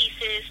classic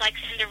pieces like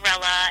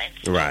Cinderella and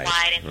Snow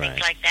White and things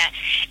like that,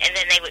 and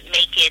then they would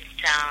make it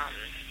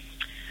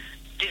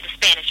do the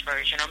Spanish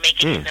version or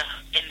make it in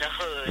the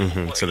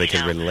hood. Or, So they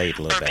can relate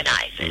a little bit.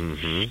 Urbanize it.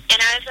 And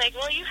I was like,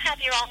 well, you have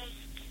your own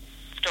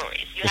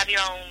stories. You have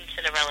your own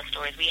Cinderella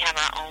stories. We have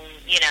our own,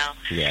 you know.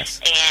 Yes.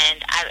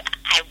 And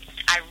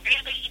I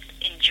really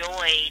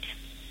enjoyed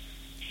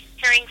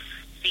hearing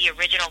the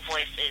original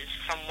voices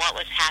from what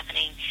was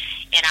happening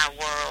in our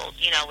world,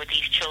 you know, with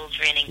these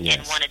children,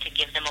 and wanted to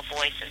give them a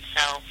voice. And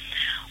so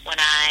when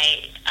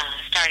I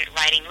started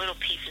writing little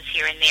pieces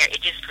here and there,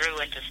 it just grew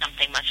into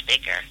something much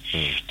bigger.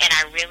 And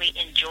I really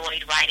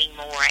enjoyed writing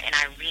more, and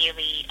I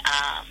really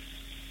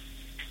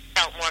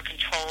felt more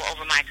control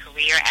over my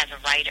career as a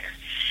writer.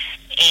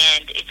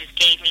 And it just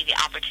gave me the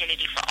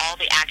opportunity for all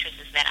the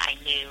actresses that I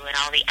knew and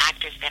all the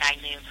actors that I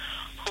knew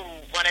who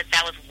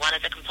that was one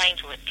of the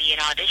complaints would be an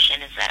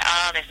audition, is that,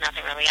 oh, there's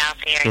nothing really out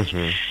there.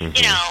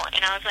 You know,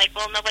 and I was like,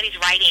 well, nobody's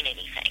writing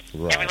anything.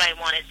 Right. Everybody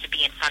wanted to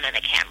be in front of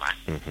the camera.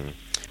 Well,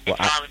 and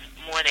so I was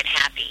more than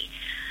happy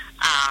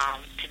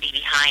to be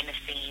behind the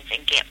scenes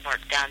and get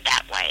work done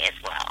that way as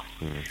well.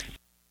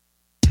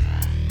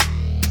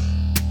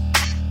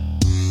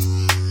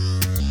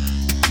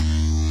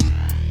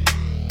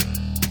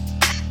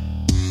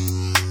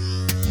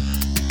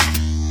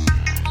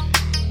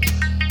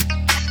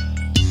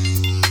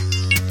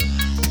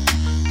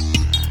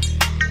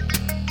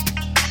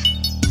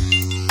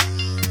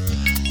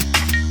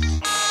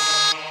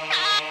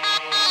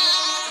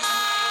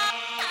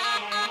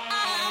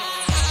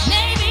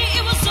 Maybe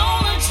it was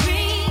all a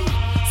dream,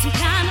 some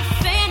kind of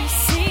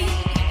fantasy,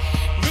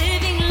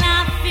 living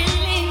life in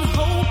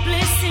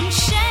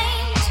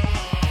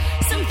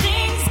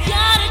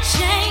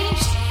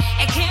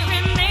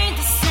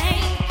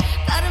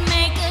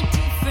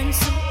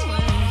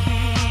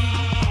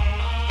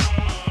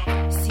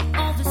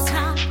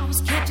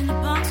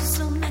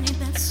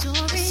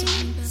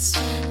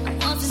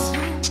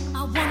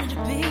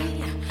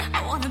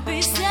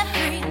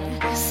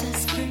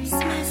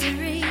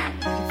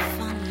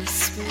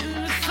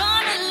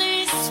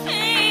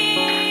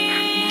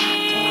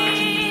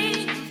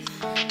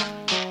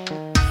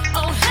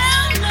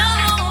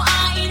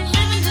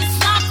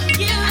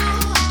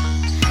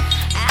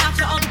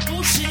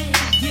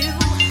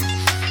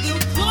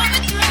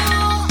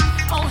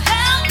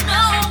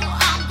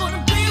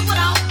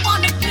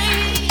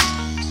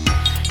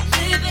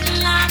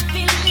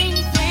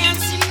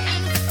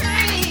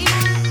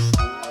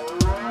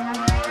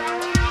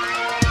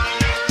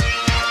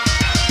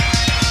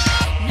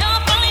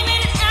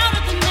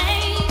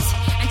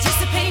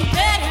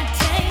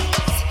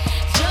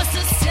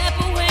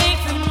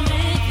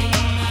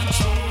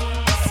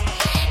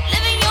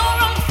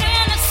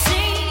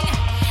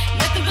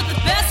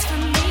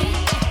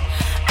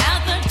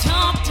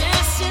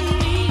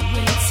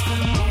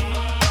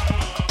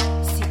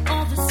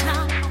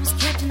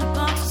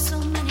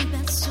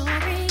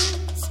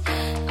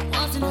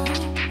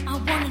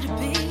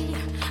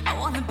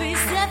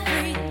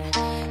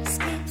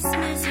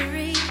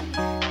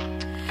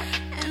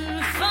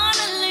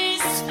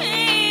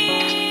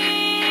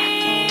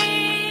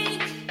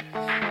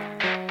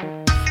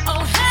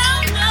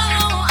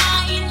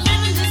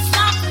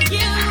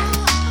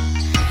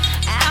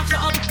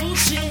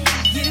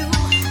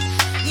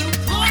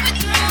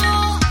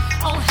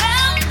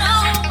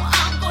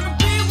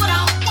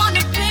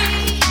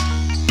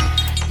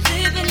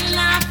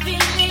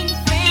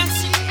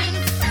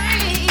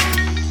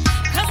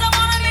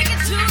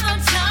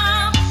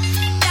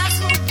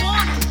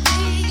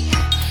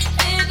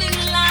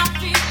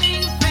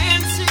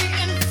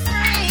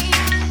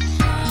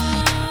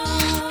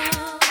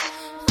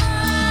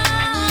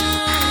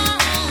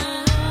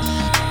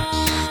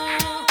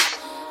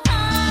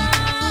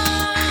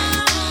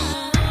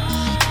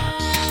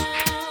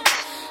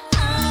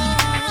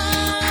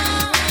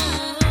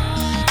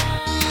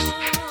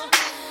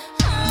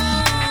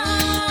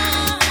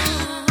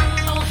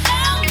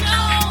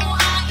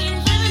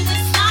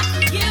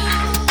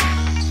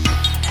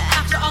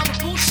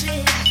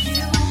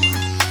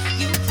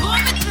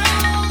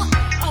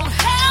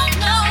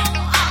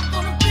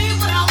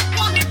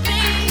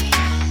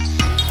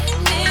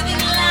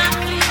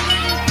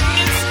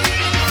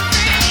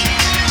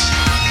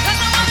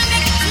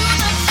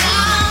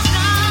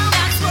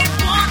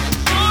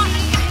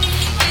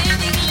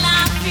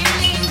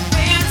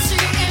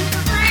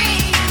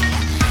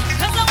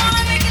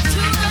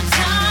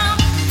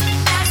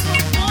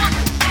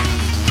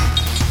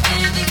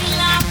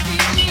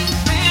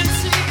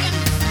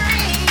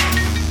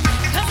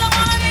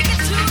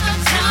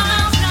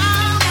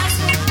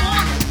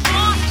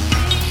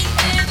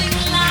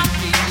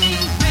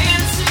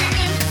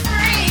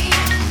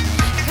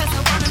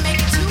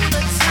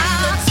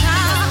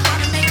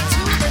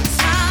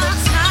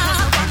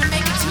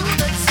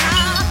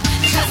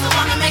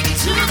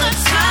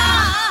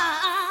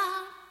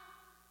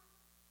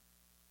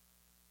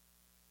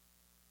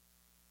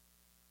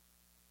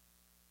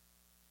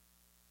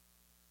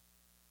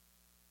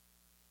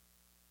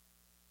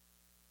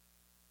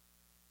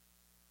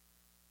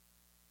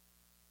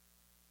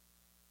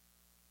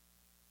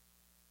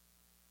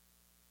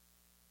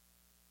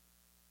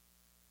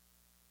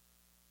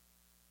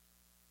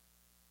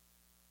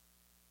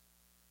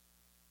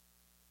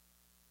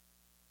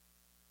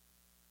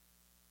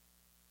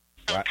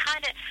So it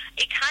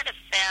kind of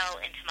fell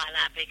into my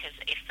lap because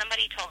if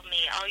somebody told me,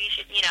 oh, you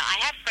should, I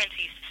have friends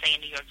who used to say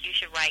in New York, you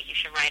should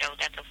write, oh,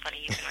 that's so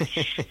funny, you can write.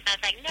 And I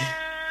was like, no,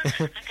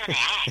 I'm going to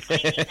act.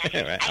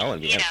 Right. I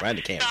want to be in front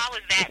of the camera. So I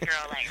was that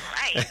girl, like,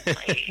 right,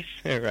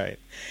 please. Right.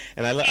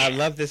 And I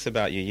love this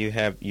about you. You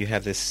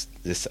have this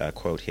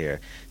quote here,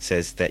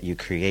 says that you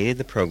created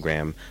the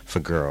program for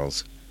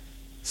girls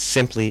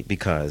simply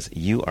because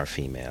you are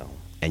female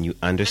and you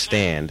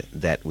understand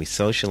that we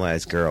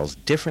socialize girls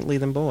differently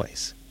than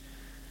boys.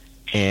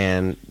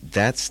 And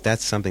that's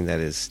something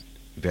that is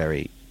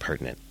very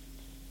pertinent.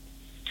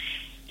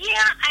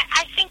 Yeah,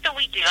 I think that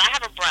we do. I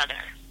have a brother,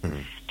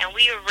 and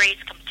we were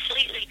raised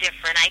completely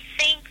different. I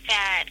think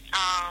that,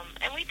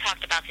 and we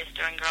talked about this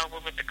during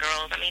Girlwood with the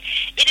girls, I mean,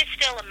 it is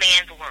still a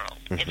man's world.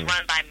 It's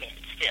run by men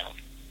still.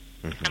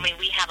 I mean,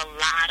 we have a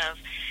lot of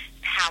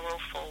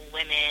powerful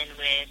women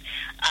with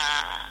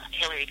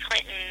Hillary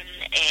Clinton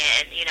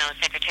and,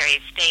 Secretary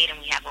of State, and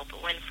we have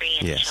Oprah Winfrey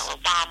and Michelle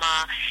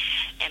Obama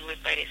and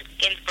Ruth Bader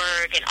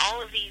Ginsburg and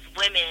all of these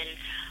women,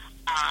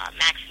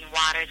 Maxine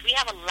Waters. We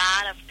have a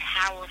lot of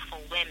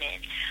powerful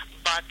women,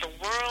 but the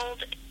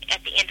world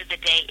at the end of the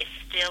day is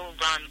still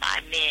run by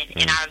men,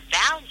 and our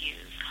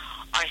values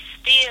are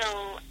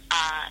still,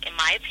 in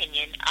my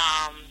opinion,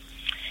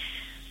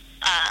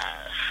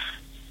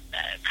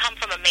 come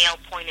from a male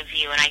point of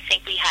view, and I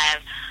think we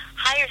have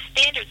higher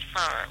standards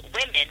for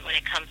women when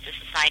it comes to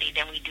society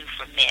than we do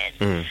for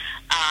men.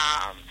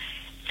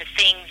 The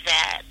things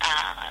that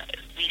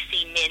we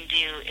see men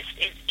do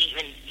is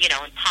even,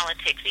 in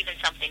politics, even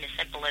something as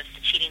simple as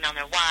cheating on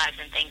their wives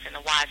and things, and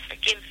the wives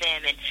forgive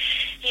them. And,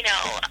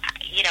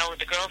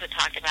 the girls that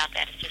talked about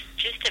that, it's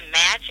just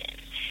imagine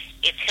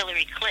if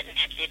Hillary Clinton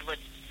had did what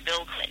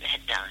Bill Clinton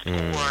had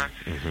done, or,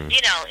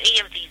 any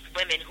of these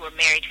women who are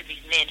married to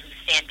these men who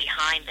stand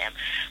behind them.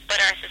 But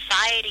our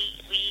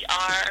society,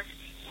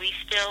 we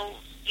still,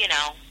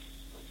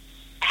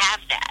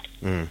 have that,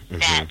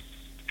 that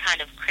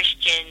kind of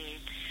Christian,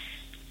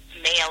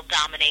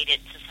 male-dominated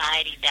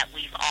society that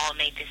we've all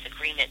made this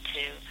agreement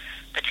to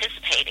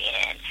participate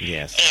in.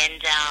 Yes.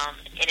 And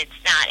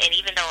it's not, and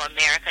even though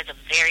America is a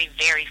very,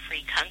 very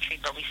free country,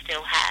 but we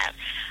still have,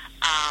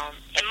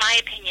 in my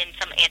opinion,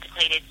 some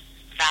antiquated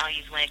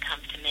values when it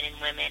comes to men and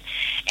women.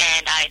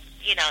 And I,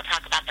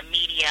 talk about the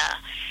media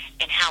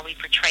and how we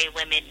portray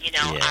women.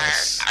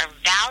 Our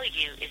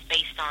value is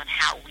based on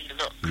how we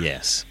look.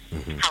 Yes.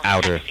 How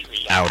Outer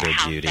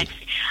how beauty.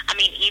 Sexy. I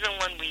mean, even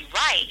when we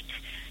write,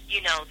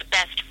 the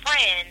best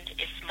friend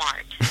is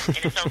smart,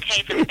 and it's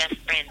okay for the best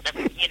friend, the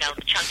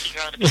chunky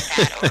girl to be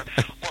fat, or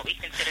what we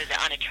consider the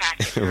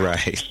unattractive girl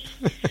Right.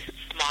 to be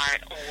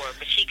smart,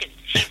 but she's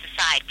a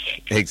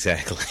sidekick.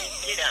 Exactly.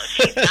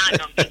 She's not going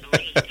to be the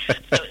lead.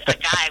 So a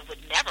guy would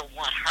never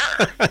want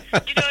her.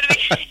 You know what I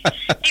mean?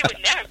 He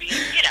would never be,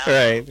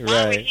 Right,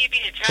 why would he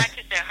be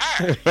attracted to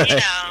her?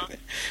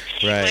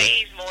 She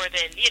weighs more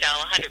than,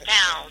 100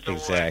 pounds.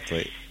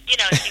 Exactly.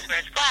 Or, she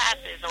wears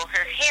glasses, or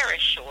her hair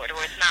is short,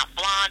 or it's not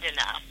blonde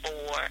enough,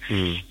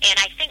 and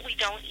I think we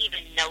don't even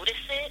notice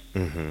it.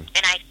 And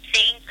I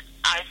think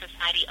our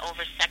society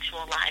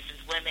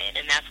over-sexualizes women,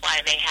 and that's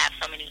why they have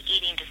so many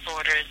eating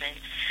disorders, and,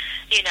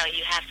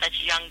 you have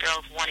such young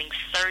girls wanting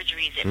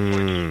surgeries at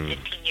 14,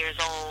 15 years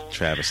old.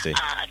 Travesty.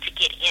 To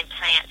get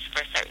implants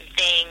for certain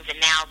things, and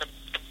now the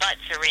butts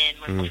are in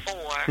when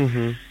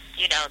before.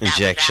 That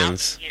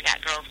injections. You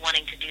got girls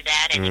wanting to do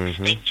that, and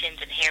extensions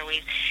and hair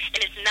weaves,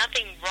 and there's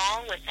nothing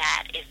wrong with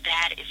that.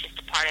 That is just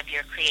a part of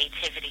your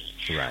creativity.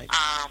 Right.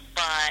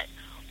 But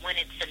when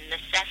it's a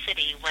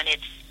necessity, when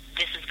it's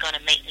this is going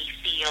to make me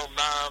feel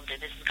loved, or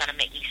this is going to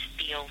make me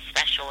feel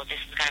special, or this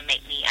is going to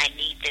make me, I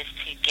need this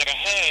to get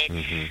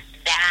ahead,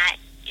 that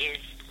is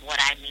what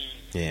I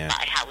mean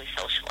by how we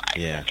socialize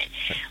women.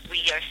 We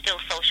are still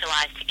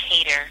socialized to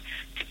cater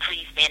to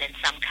please men in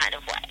some kind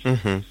of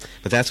way.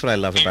 But that's what I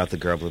love about the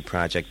Girl Blue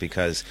Project,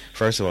 because,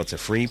 first of all, it's a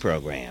free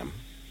program,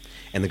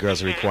 and the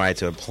girls are required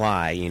to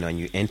apply, and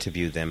you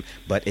interview them,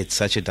 but it's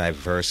such a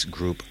diverse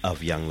group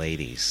of young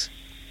ladies.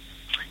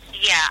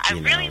 Yeah, I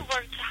really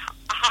worked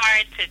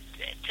hard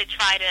to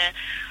try to,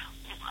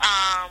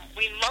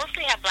 we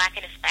mostly have Black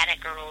and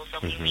Hispanic girls.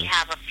 I mean, we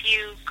have a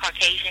few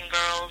Caucasian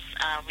girls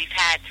we've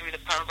had through the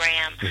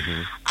program,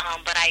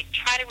 but I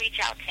try to reach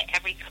out to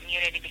every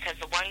community, because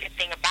the one good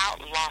thing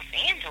about Los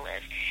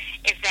Angeles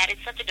is that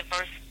it's such a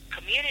diverse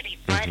community,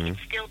 but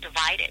it's still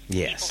divided.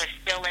 Yes. People are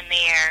still in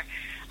there.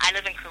 I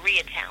live in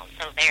Koreatown,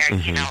 so there,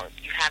 you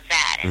have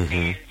that, and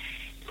then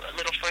a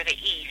little further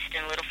east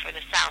and a little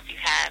further south, you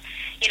have,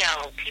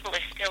 people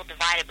are still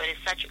divided, but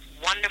it's such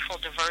wonderful,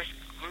 diverse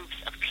groups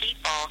of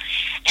people.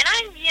 And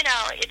I'm,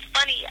 it's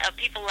funny,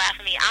 people laugh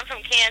at me. I'm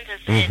from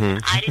Kansas,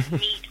 and I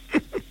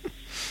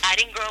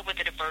didn't grow up with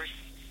a diverse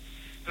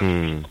group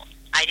of people.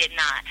 I did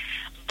not.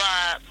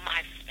 But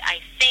I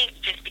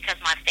think just because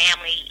my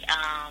family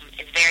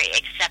is very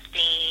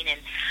accepting, and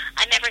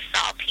I never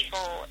saw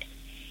people,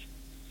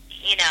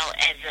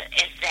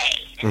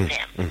 as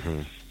them.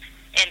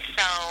 And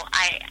so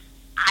I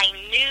I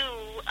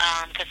knew,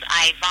 because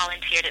I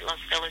volunteered at Los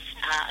Feliz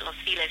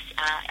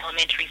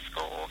Elementary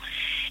School,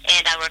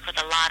 and I work with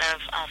a lot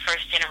of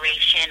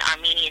first-generation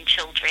Armenian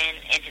children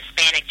and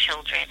Hispanic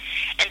children,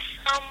 and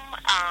some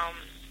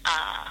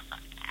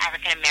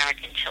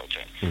African-American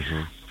children.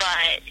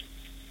 But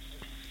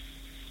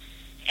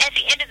at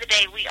the end of the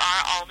day, we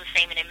are all the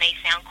same, and it may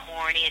sound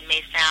corny, it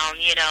may sound,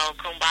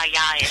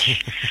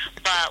 kumbaya-ish,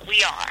 but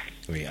we are.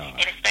 We are.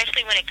 And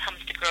especially when it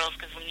comes to girls,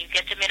 because when you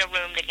get them in a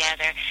room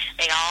together,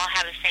 they all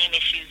have the same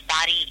issues,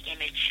 body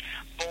image,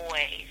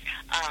 boys.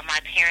 My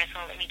parents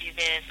won't let me do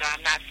this, or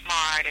I'm not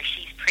smart, or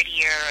she's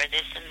prettier, or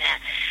this and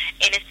that.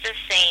 And it's the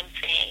same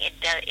thing.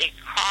 It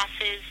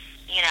crosses,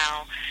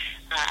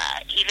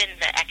 even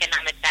the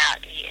economic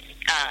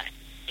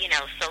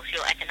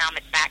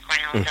socioeconomic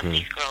backgrounds of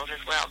these girls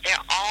as well.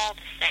 They're all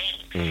the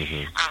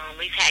same.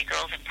 We've had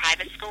girls in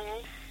private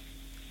school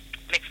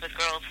mixed with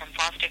girls from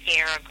foster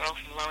care or girls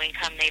from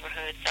low-income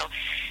neighborhoods. So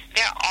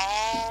they're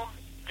all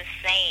the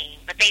same,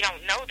 but they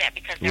don't know that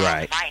because they're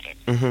all divided.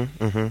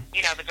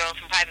 The girls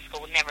from private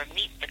school would never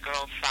meet the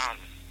girls from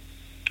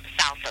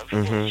South Oak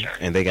School.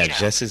 And they got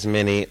just as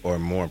many or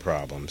more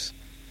problems.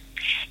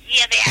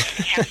 Yeah, they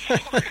actually have.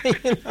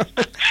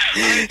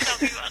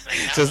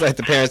 So it's like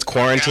the parents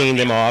quarantine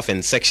them off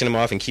and section them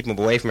off and keep them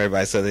away from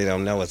everybody so they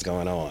don't know what's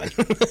going on.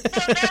 That's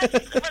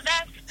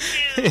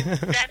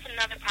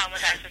another problem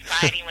with our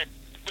society with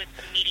the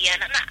media.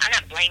 And I'm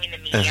not blaming the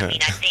media. I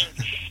mean, I think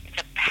it's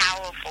a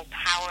powerful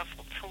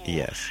tool.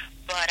 Yes.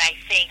 But I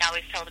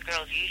always tell the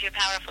girls, use your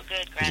power for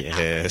good, grandpa.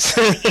 Yes.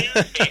 Use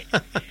it,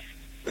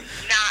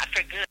 not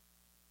for good.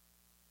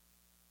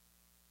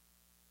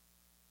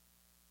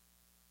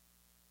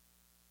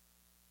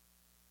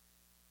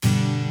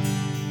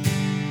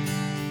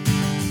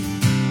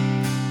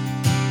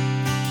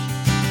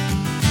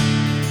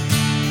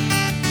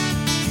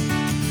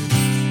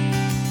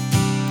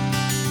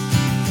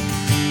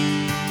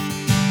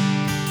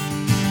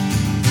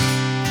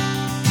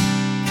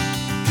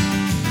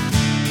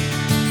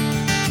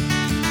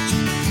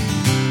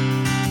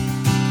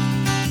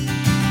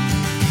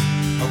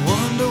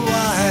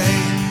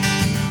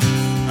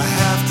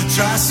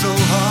 Try so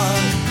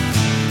hard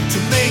to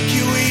make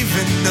you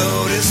even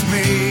notice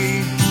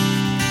me,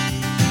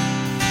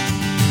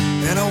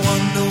 and I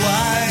wonder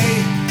why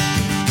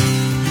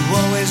you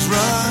always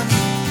run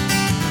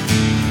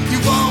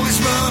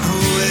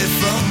away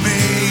from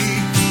me.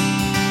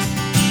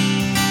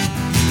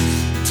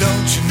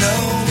 Don't you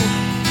know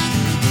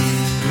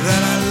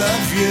that I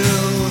love you,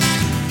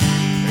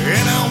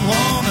 and I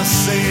wanna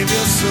save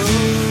your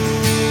soul?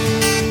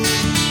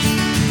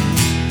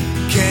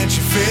 Can't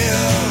you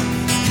feel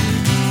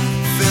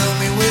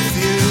me with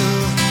you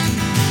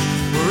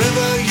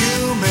wherever you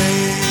may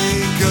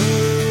go?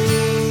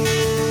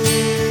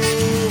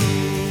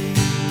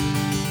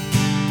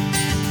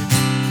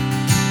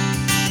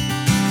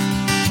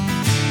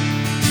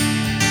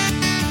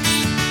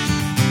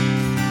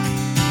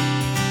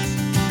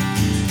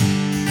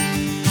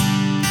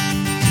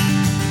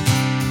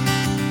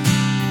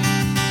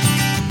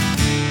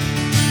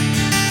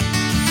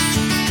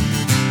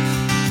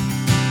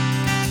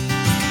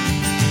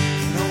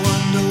 And I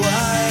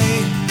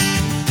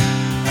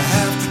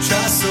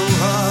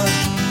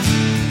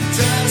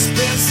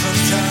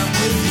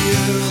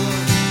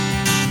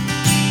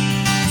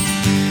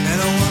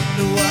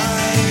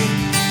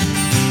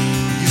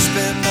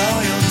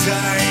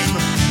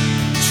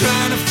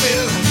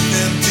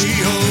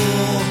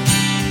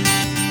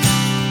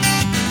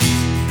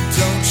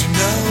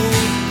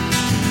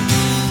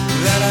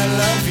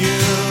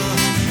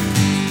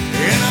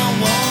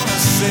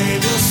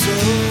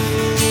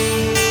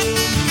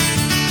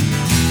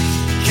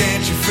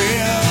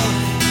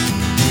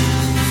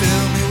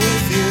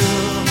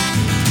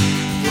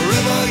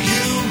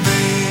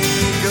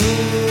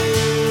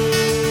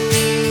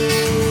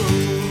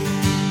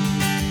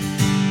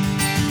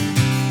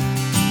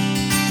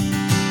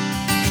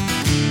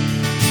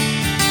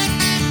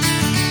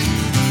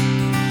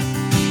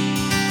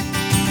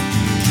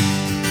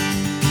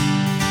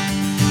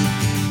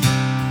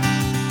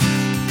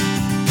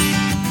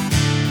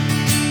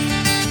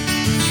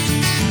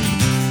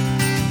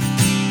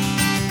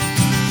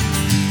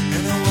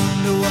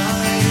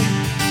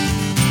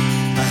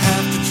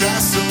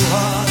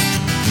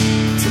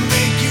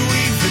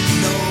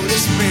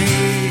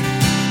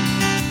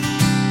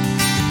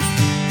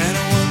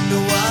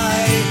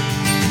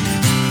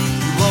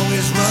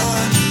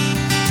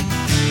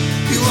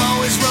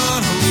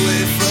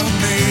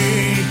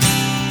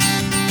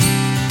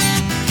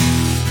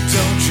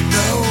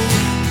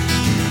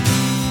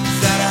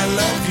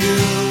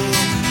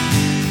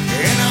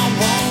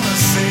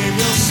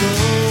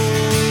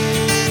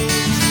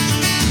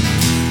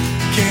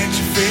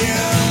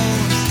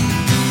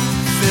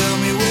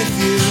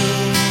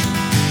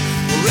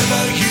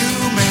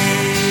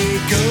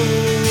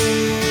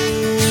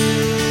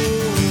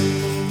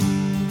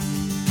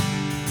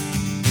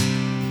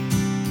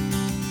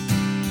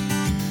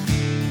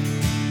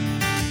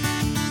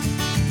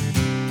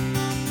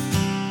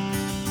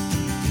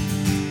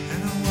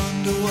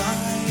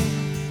why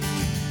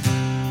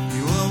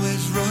you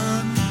always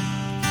run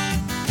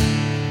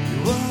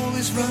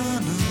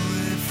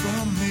away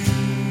from me.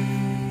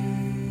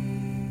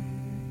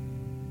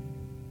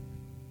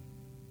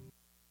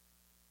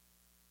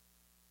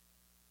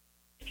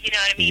 You know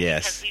what I mean?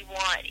 Yes. Because we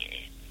want.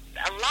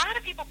 A lot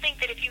of people think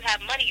that if you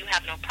have money, you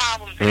have no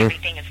problems and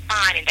everything is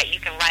fine, and that you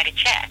can write a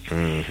check, or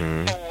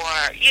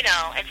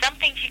and some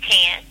things you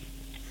can.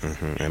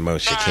 And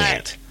most you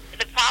can't.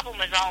 The problem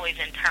is always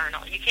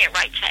internal. You can't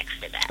write checks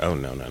to that. Oh,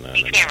 no.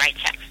 You can't write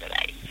checks to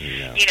that.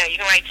 No. You can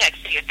write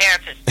checks to your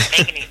therapist, but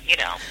they can, they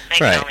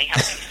can only help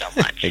you so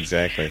much.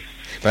 Exactly.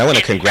 But I want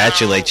to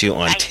congratulate you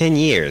on 10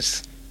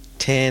 years.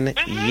 10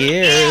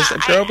 years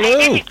of Girl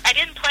Blue. I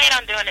didn't plan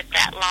on doing it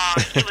that long.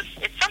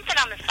 It's something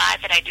on the side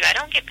that I do. I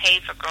don't get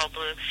paid for Girl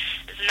Blue.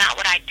 This is not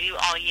what I do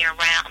all year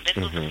round. This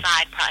was a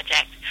side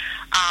project.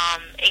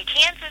 In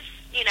Kansas,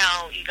 you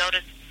go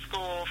to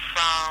school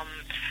from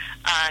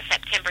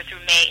September through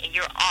May, and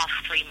you're off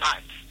 3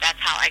 months. That's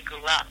how I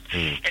grew up.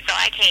 And so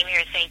I came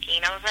here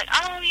thinking, I was like,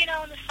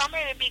 in the summer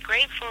it'd be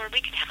great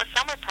we could have a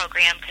summer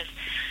program because,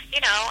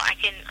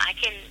 I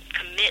can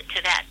commit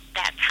to that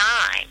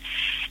time.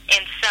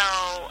 And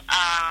so,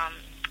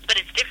 but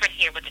it's different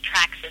here with the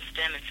track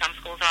system, and some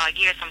schools are all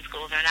year, some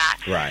schools are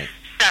not. Right.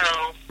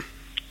 So,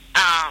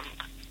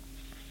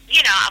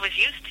 I was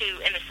used to,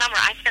 in the summer,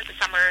 I spent the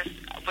summers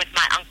with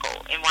my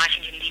uncle in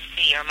Washington,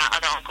 D.C., or my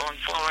other uncle in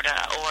Florida,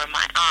 or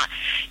my aunt,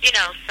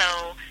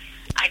 so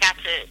I got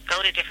to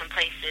go to different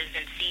places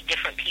and see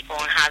different people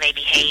and how they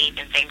behaved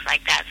and things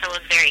like that. So it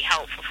was very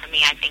helpful for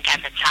me, I think,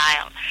 as a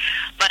child.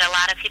 But a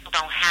lot of people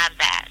don't have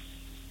that,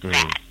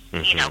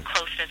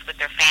 closeness with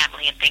their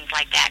family and things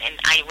like that. And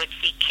I would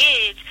see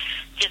kids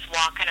just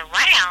walking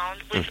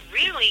around with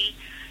really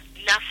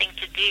nothing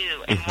to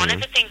do. And one of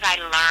the things I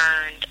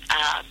learned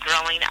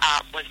growing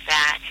up was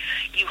that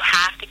you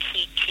have to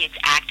keep kids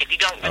active. You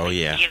don't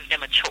really give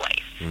them a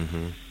choice.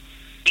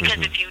 Because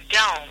if you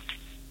don't,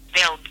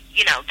 they'll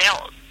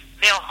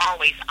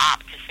always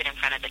opt to sit in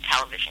front of the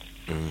television.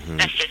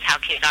 That's just how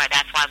kids are.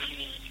 That's why we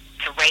need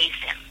to raise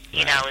them.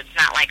 It's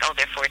not like,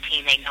 they're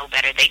 14, they know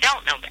better. They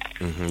don't know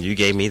better. You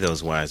gave me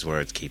those wise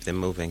words. Keep them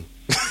moving.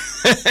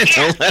 Keep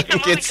them moving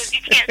because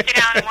you can't sit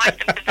down and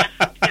watch them.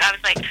 I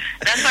was like,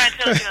 that's why I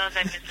told you, I was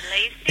like, Miss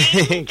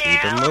Lacey,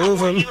 keep them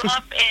moving. You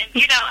up and,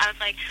 I was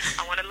like,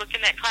 I want to look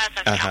in that class.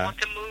 I said, I want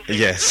to move.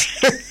 Yes.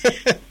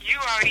 You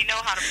already know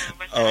how to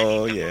move. I said, I need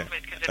to move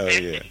it, because if they're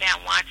sitting down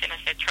watching, I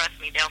said, trust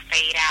me, they'll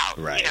fade out.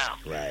 Right,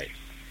 right.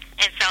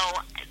 And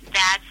so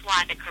that's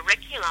why the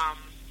curriculum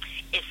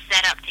is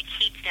set up to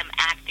keep them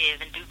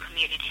active and do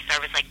community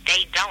service. Like,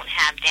 they don't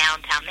have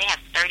downtime. They have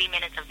 30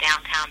 minutes of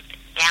downtime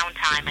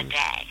a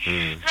day.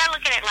 So I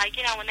look at it like,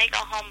 when they go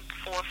home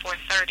before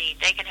 4:30,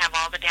 they can have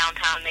all the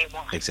downtime they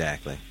want.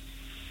 Exactly.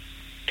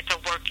 It's a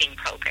working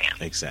program.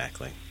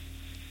 Exactly.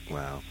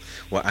 Wow.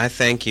 Well, I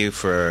thank you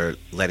for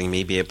letting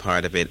me be a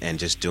part of it and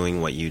just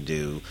doing what you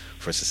do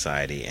for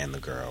society and the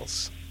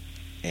girls.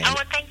 And,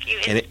 well, thank you.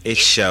 And it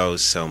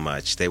shows so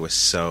much. They were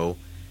so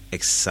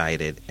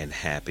excited and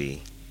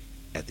happy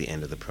at the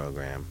end of the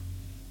program.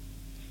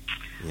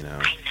 I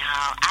know.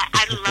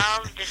 I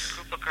love this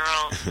group of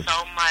girls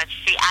so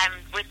much. See, I'm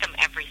with them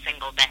every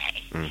single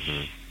day.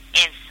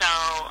 And so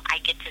I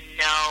get to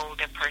know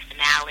their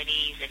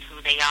personalities and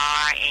who they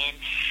are. And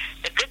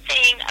the good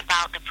thing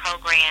about the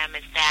program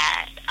is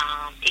that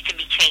it can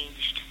be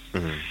changed.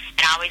 And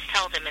I always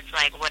tell them, it's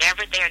like,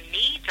 whatever their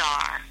needs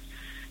are,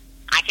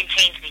 I can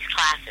change these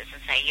classes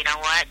and say, you know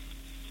what?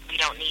 We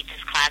don't need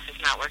this class.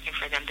 It's not working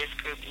for them. This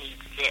group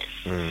needs this.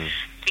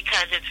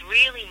 Because it's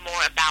really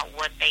more about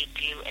what they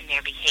do and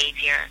their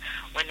behavior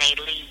when they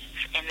leave.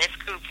 And this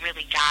group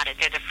really got it.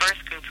 They're the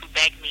first group who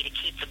begged me to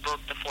keep the book,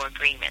 The Four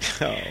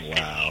Agreements. Oh,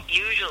 wow.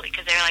 Usually,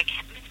 because they're like,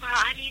 Ms. Morrow,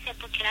 I need that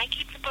book. Can I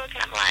keep the book?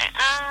 And I'm like,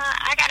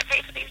 I got to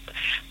pay for these books.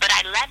 But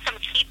I let them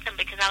keep them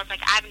because I was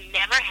like, I've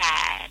never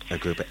had a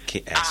group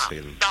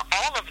asking.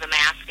 All of them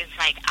ask. It's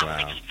like, I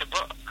want to keep the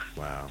book.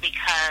 Wow.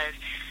 Because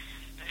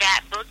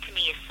that book to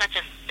me is such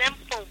a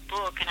simple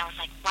book, and I was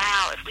like,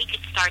 wow, if we could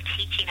start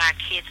teaching our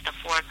kids the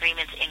Four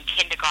Agreements in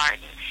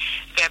kindergarten,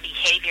 their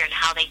behavior and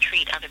how they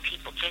treat other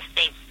people, just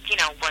think,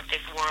 what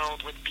this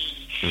world would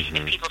be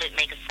if people didn't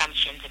make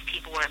assumptions, if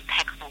people were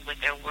impeccable with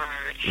their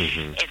word,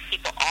 if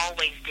people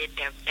always did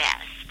their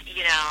best,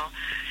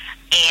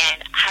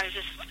 And I was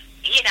just,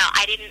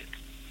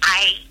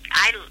 I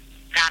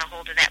got a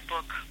hold of that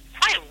book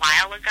quite a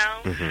while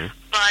ago,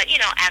 but,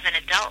 as an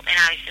adult, and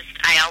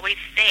I always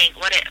think,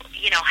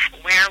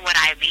 where would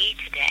I be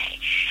today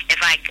if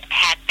I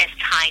had this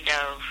kind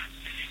of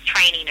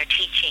training or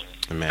teaching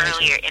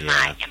earlier in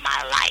my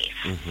life?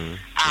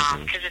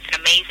 Because it's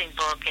an amazing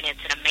book, and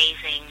it's an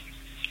amazing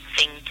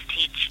thing to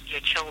teach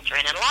your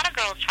children. And a lot of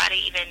girls try to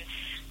even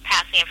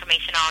pass the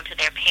information on to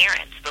their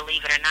parents,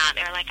 believe it or not.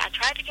 They're like, I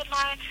tried to get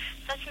my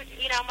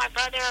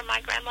brother or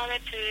my grandmother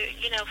to,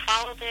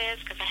 follow this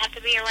because I have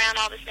to be around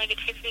all this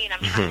negativity, and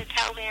I'm trying to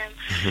tell them.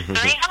 So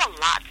they have a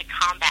lot to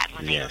combat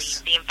when they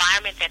leave. The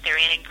environment that they're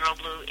in Girl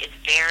Blue is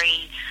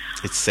very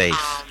It's safe.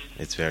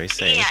 It's very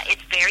safe. Yeah,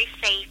 it's very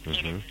safe.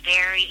 It is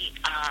very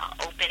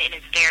open, and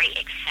it's very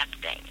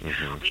accepting.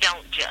 We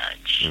don't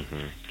judge,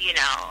 you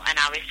know. And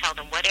I always tell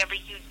them, whatever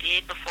you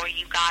did before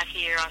you got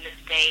here on this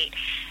date,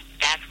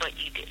 that's what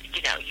you did.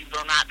 You know, you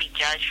will not be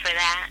judged for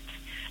that.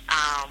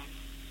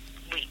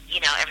 You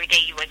know, every day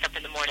you wake up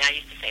in the morning, I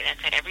used to say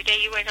that, every day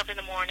you wake up in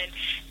the morning,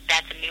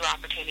 that's a new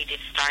opportunity to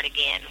start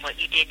again.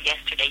 What you did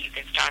yesterday, you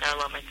can start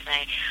all over and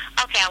say,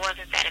 okay, I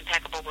wasn't that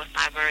impeccable with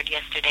my word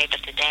yesterday,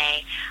 but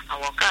today I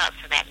woke up,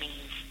 so that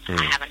means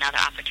I have another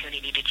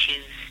opportunity to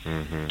choose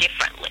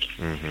differently.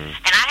 And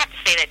I have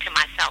to say that to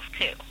myself,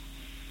 too.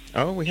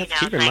 Oh, we have to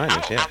keep in mind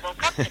that, yeah. I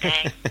woke up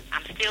today,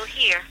 I'm still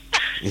here.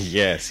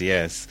 Yes.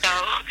 So,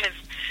 because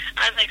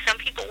I was like, some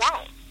people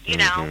won't. You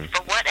know,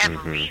 for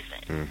whatever reason.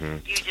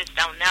 You just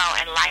don't know.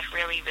 And life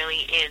really,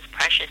 really is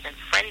precious. And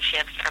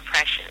friendships are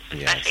precious,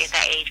 especially at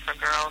that age for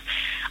girls.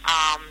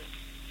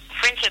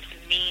 Friendships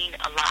mean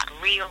a lot,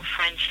 real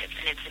friendships.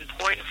 And it's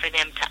important for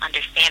them to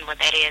understand what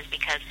that is,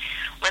 because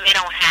when they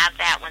don't have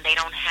that, when they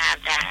don't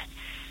have that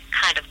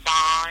kind of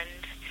bond,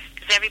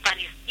 because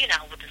everybody's, you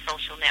know, with the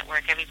social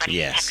network,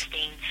 everybody's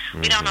texting.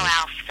 We don't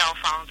allow cell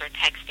phones or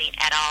texting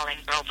at all in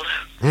Girl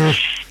Blue.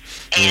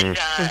 And,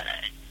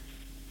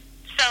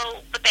 so,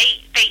 but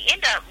they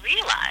end up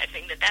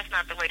realizing that that's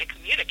not the way to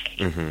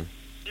communicate.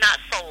 Not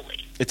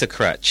solely. It's a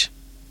crutch.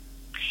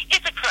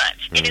 It's a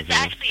crutch. And it's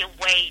actually a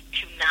way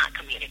to not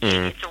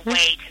communicate. It's a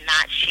way to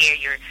not share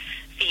your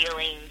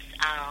feelings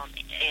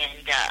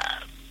and,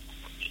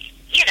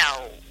 you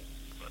know,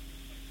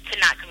 to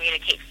not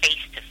communicate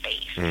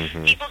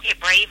face-to-face. People get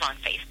brave on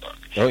Facebook.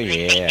 Oh,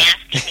 They say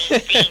nasty,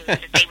 mean things that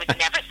they would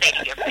never say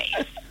to your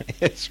face.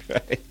 That's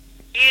right.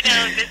 You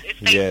know, it's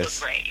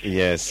Facebook brave.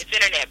 Yes. It's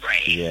internet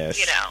brave. Yes.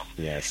 You know.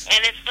 Yes.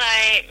 And it's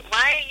like,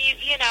 why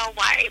are you know,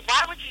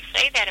 why would you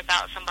say that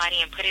about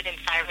somebody and put it in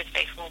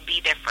cyberspace? We'll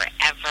be there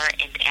forever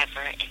and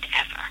ever and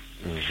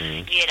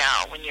ever. You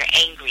know, when you're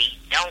angry,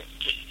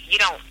 you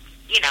know,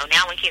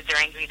 now when kids are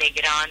angry, they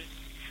get on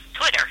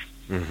Twitter.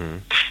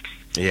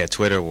 Yeah,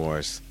 Twitter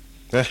wars.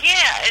 Yeah,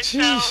 and so,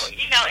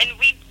 you know, and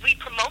we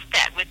promote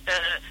that with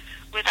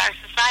our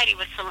society,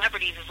 with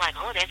celebrities. It's like,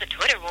 oh, there's a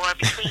Twitter war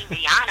between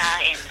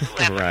Rihanna and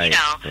whoever, you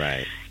know.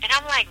 Right. And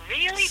I'm like,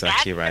 really? Suck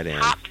That's you right the in.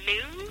 top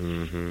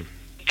news?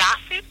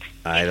 Gossip?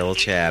 Idle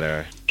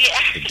chatter. Yeah.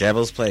 The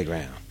devil's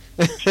playground.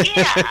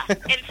 Yeah.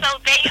 And so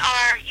they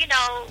are, you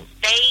know,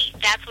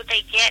 that's what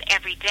they get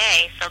every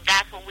day. So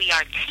that's what we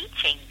are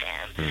teaching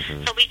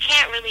them. So we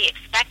can't really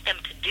expect them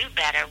to do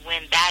better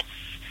when that's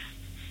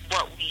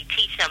what we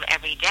teach them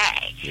every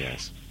day.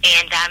 Yes.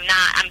 And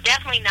I'm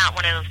definitely not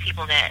one of those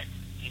people that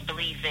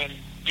believes in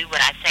do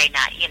what I say,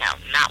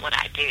 not what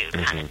I do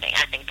kind of thing.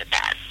 I think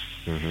that's,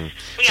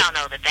 we all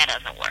know that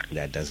doesn't work.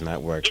 That does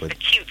not work. It's a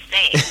cute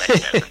thing, but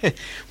it doesn't.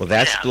 Well,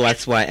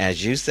 that's why,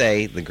 as you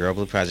say, the Girl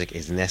Blue Project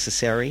is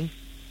necessary,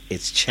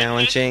 it's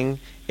challenging,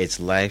 it's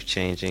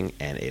life-changing,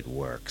 and it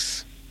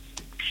works.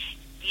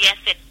 Yes,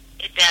 it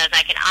does.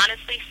 I can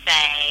honestly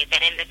say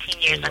that in the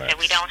 10 years, I said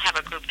we don't have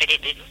a group that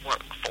it didn't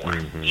work for.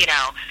 You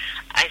know,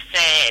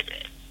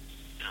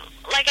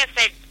 like I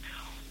said,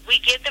 we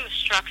give them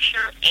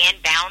structure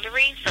and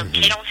boundaries, so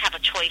they don't have a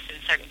choice in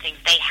certain things.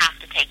 They have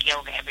to take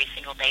yoga every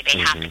single day. They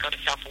have to go to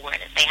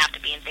self-awareness. They have to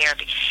be in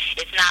therapy.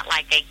 It's not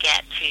like they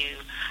get to,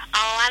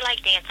 oh, I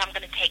like dance, I'm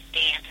going to take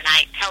dance. And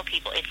I tell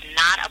people it's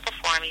not a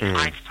performing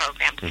arts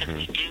program, because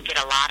we do get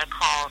a lot of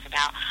calls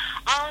about,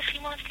 oh, she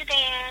wants to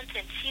dance,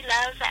 and she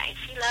loves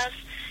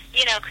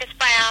you know, Chris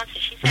Brown. So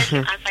she says,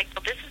 I was like,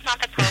 well, this is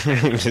not the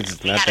program.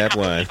 It's we not had that a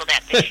couple one. people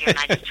that this year, and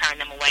I just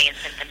turned them away and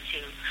sent them to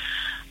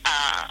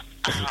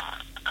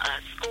a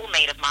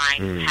schoolmate of mine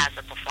who has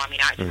a performing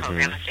arts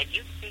program. I said,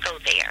 you can go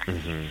there,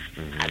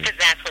 because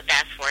that's what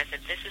that's for. I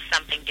said, this is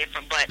something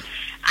different, but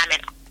I'm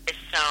an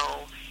artist,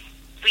 so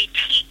we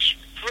teach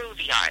through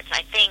the arts.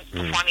 I think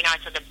performing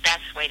arts are the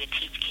best way to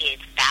teach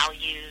kids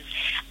values,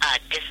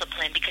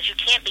 discipline, because you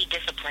can't be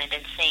disciplined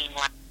and sing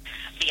like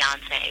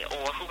Beyonce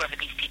or whoever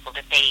these people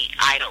that they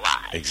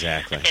idolize.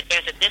 Exactly. That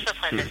there's a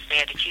discipline that's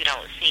there that you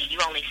don't see. You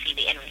only see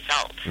the end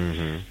result.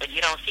 But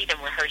you don't see them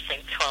rehearsing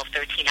 12,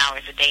 13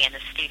 hours a day in the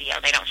studio.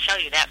 They don't show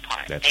you that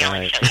part. That's they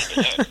only show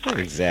you the end part.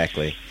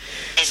 Exactly.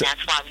 And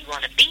that's why we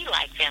want to be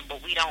like them,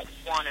 but we don't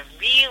want to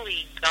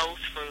really go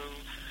through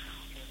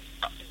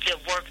the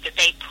work that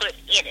they put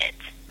in it,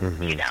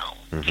 you know,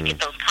 to get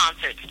those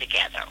concerts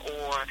together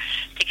or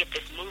to get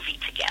this movie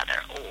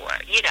together or,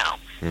 you know,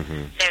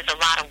 there's a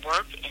lot of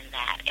work in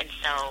that. And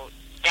so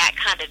that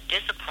kind of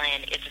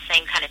discipline is the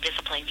same kind of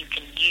discipline you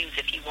can use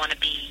if you want to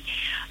be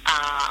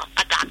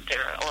a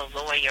doctor or a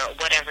lawyer or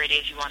whatever it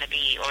is you want to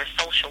be, or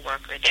a social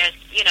worker. There's,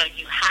 you know,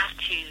 you have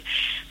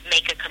to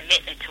make a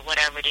commitment to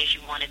whatever it is you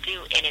want to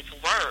do, and it's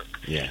work.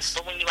 Yes.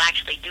 But when you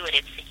actually do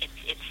it,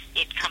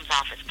 it comes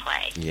off as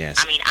play. Yes.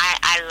 I mean,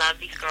 I love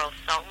these girls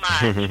so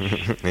much.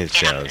 It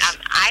shows. And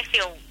I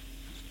feel,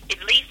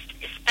 at least,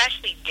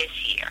 especially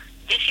this year.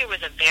 This year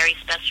was a very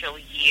special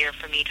year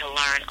for me to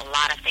learn a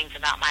lot of things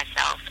about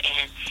myself,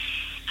 and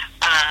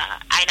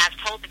I've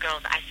told the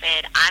girls, I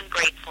said, I'm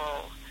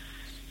grateful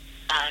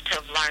to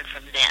have learned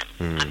from them.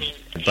 I mean,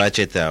 The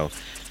budget, though,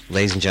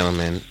 ladies and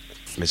gentlemen,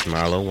 Miss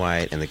Marlo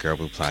White and the Girl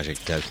Blue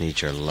Project does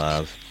need your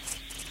love,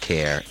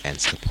 care, and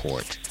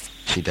support.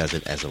 She does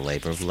it as a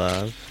labor of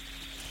love,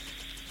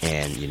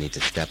 and you need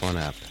to step on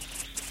up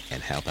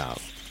and help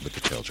out with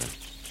the children.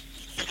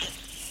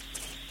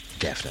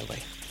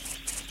 Definitely.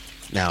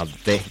 Now,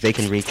 they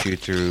can reach you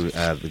through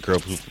the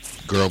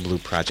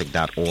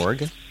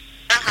girlblueproject.org. Is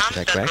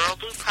that correct?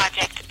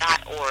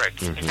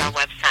 girlblueproject.org is our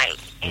website.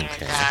 And you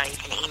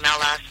can email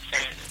us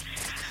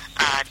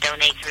and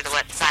donate through the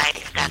website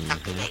if that's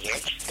something that you're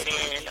interested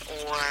in,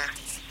 or,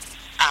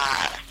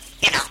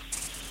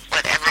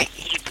 whatever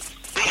you'd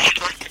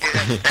like to do.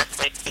 That's the best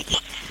way to be.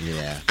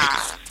 Yeah.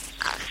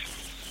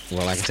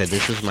 Well, like I said,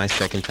 this is my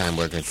second time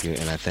working with you,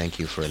 and I thank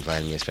you for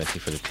inviting me, especially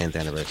for the 10th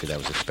anniversary. That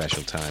was a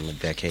special time, a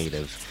decade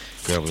of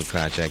Girl Blue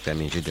Project. That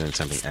means you're doing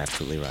something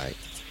absolutely right.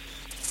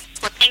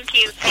 Well, thank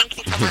you. Thank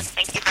you so much.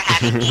 Thank you for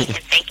having me, and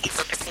thank you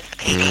for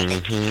participating in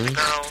Teach the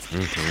Girls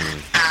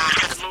How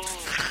to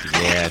Move.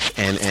 Yes,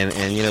 and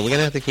we're going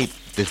to have to keep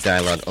this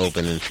dialogue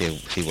open and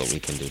see what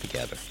we can do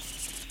together.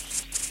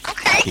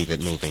 Okay. Keep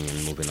it moving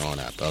and moving on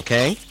up,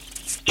 okay?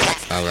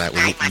 Yes. All right.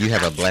 Well, you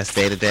have a blessed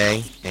day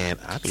today, and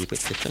I'll be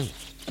with you soon.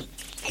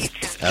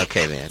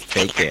 Okay, then.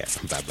 Take care.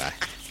 Bye-bye.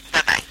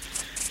 Bye-bye.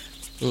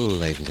 Ooh,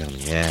 ladies and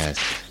gentlemen, yes.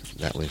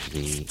 That was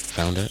the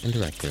founder and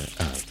director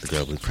of the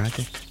Girl Blue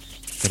Project.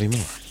 There'll be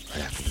more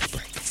right after this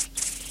break.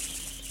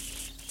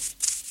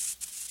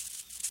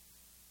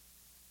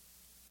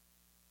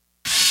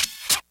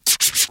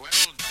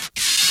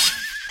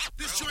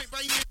 This joint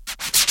right here.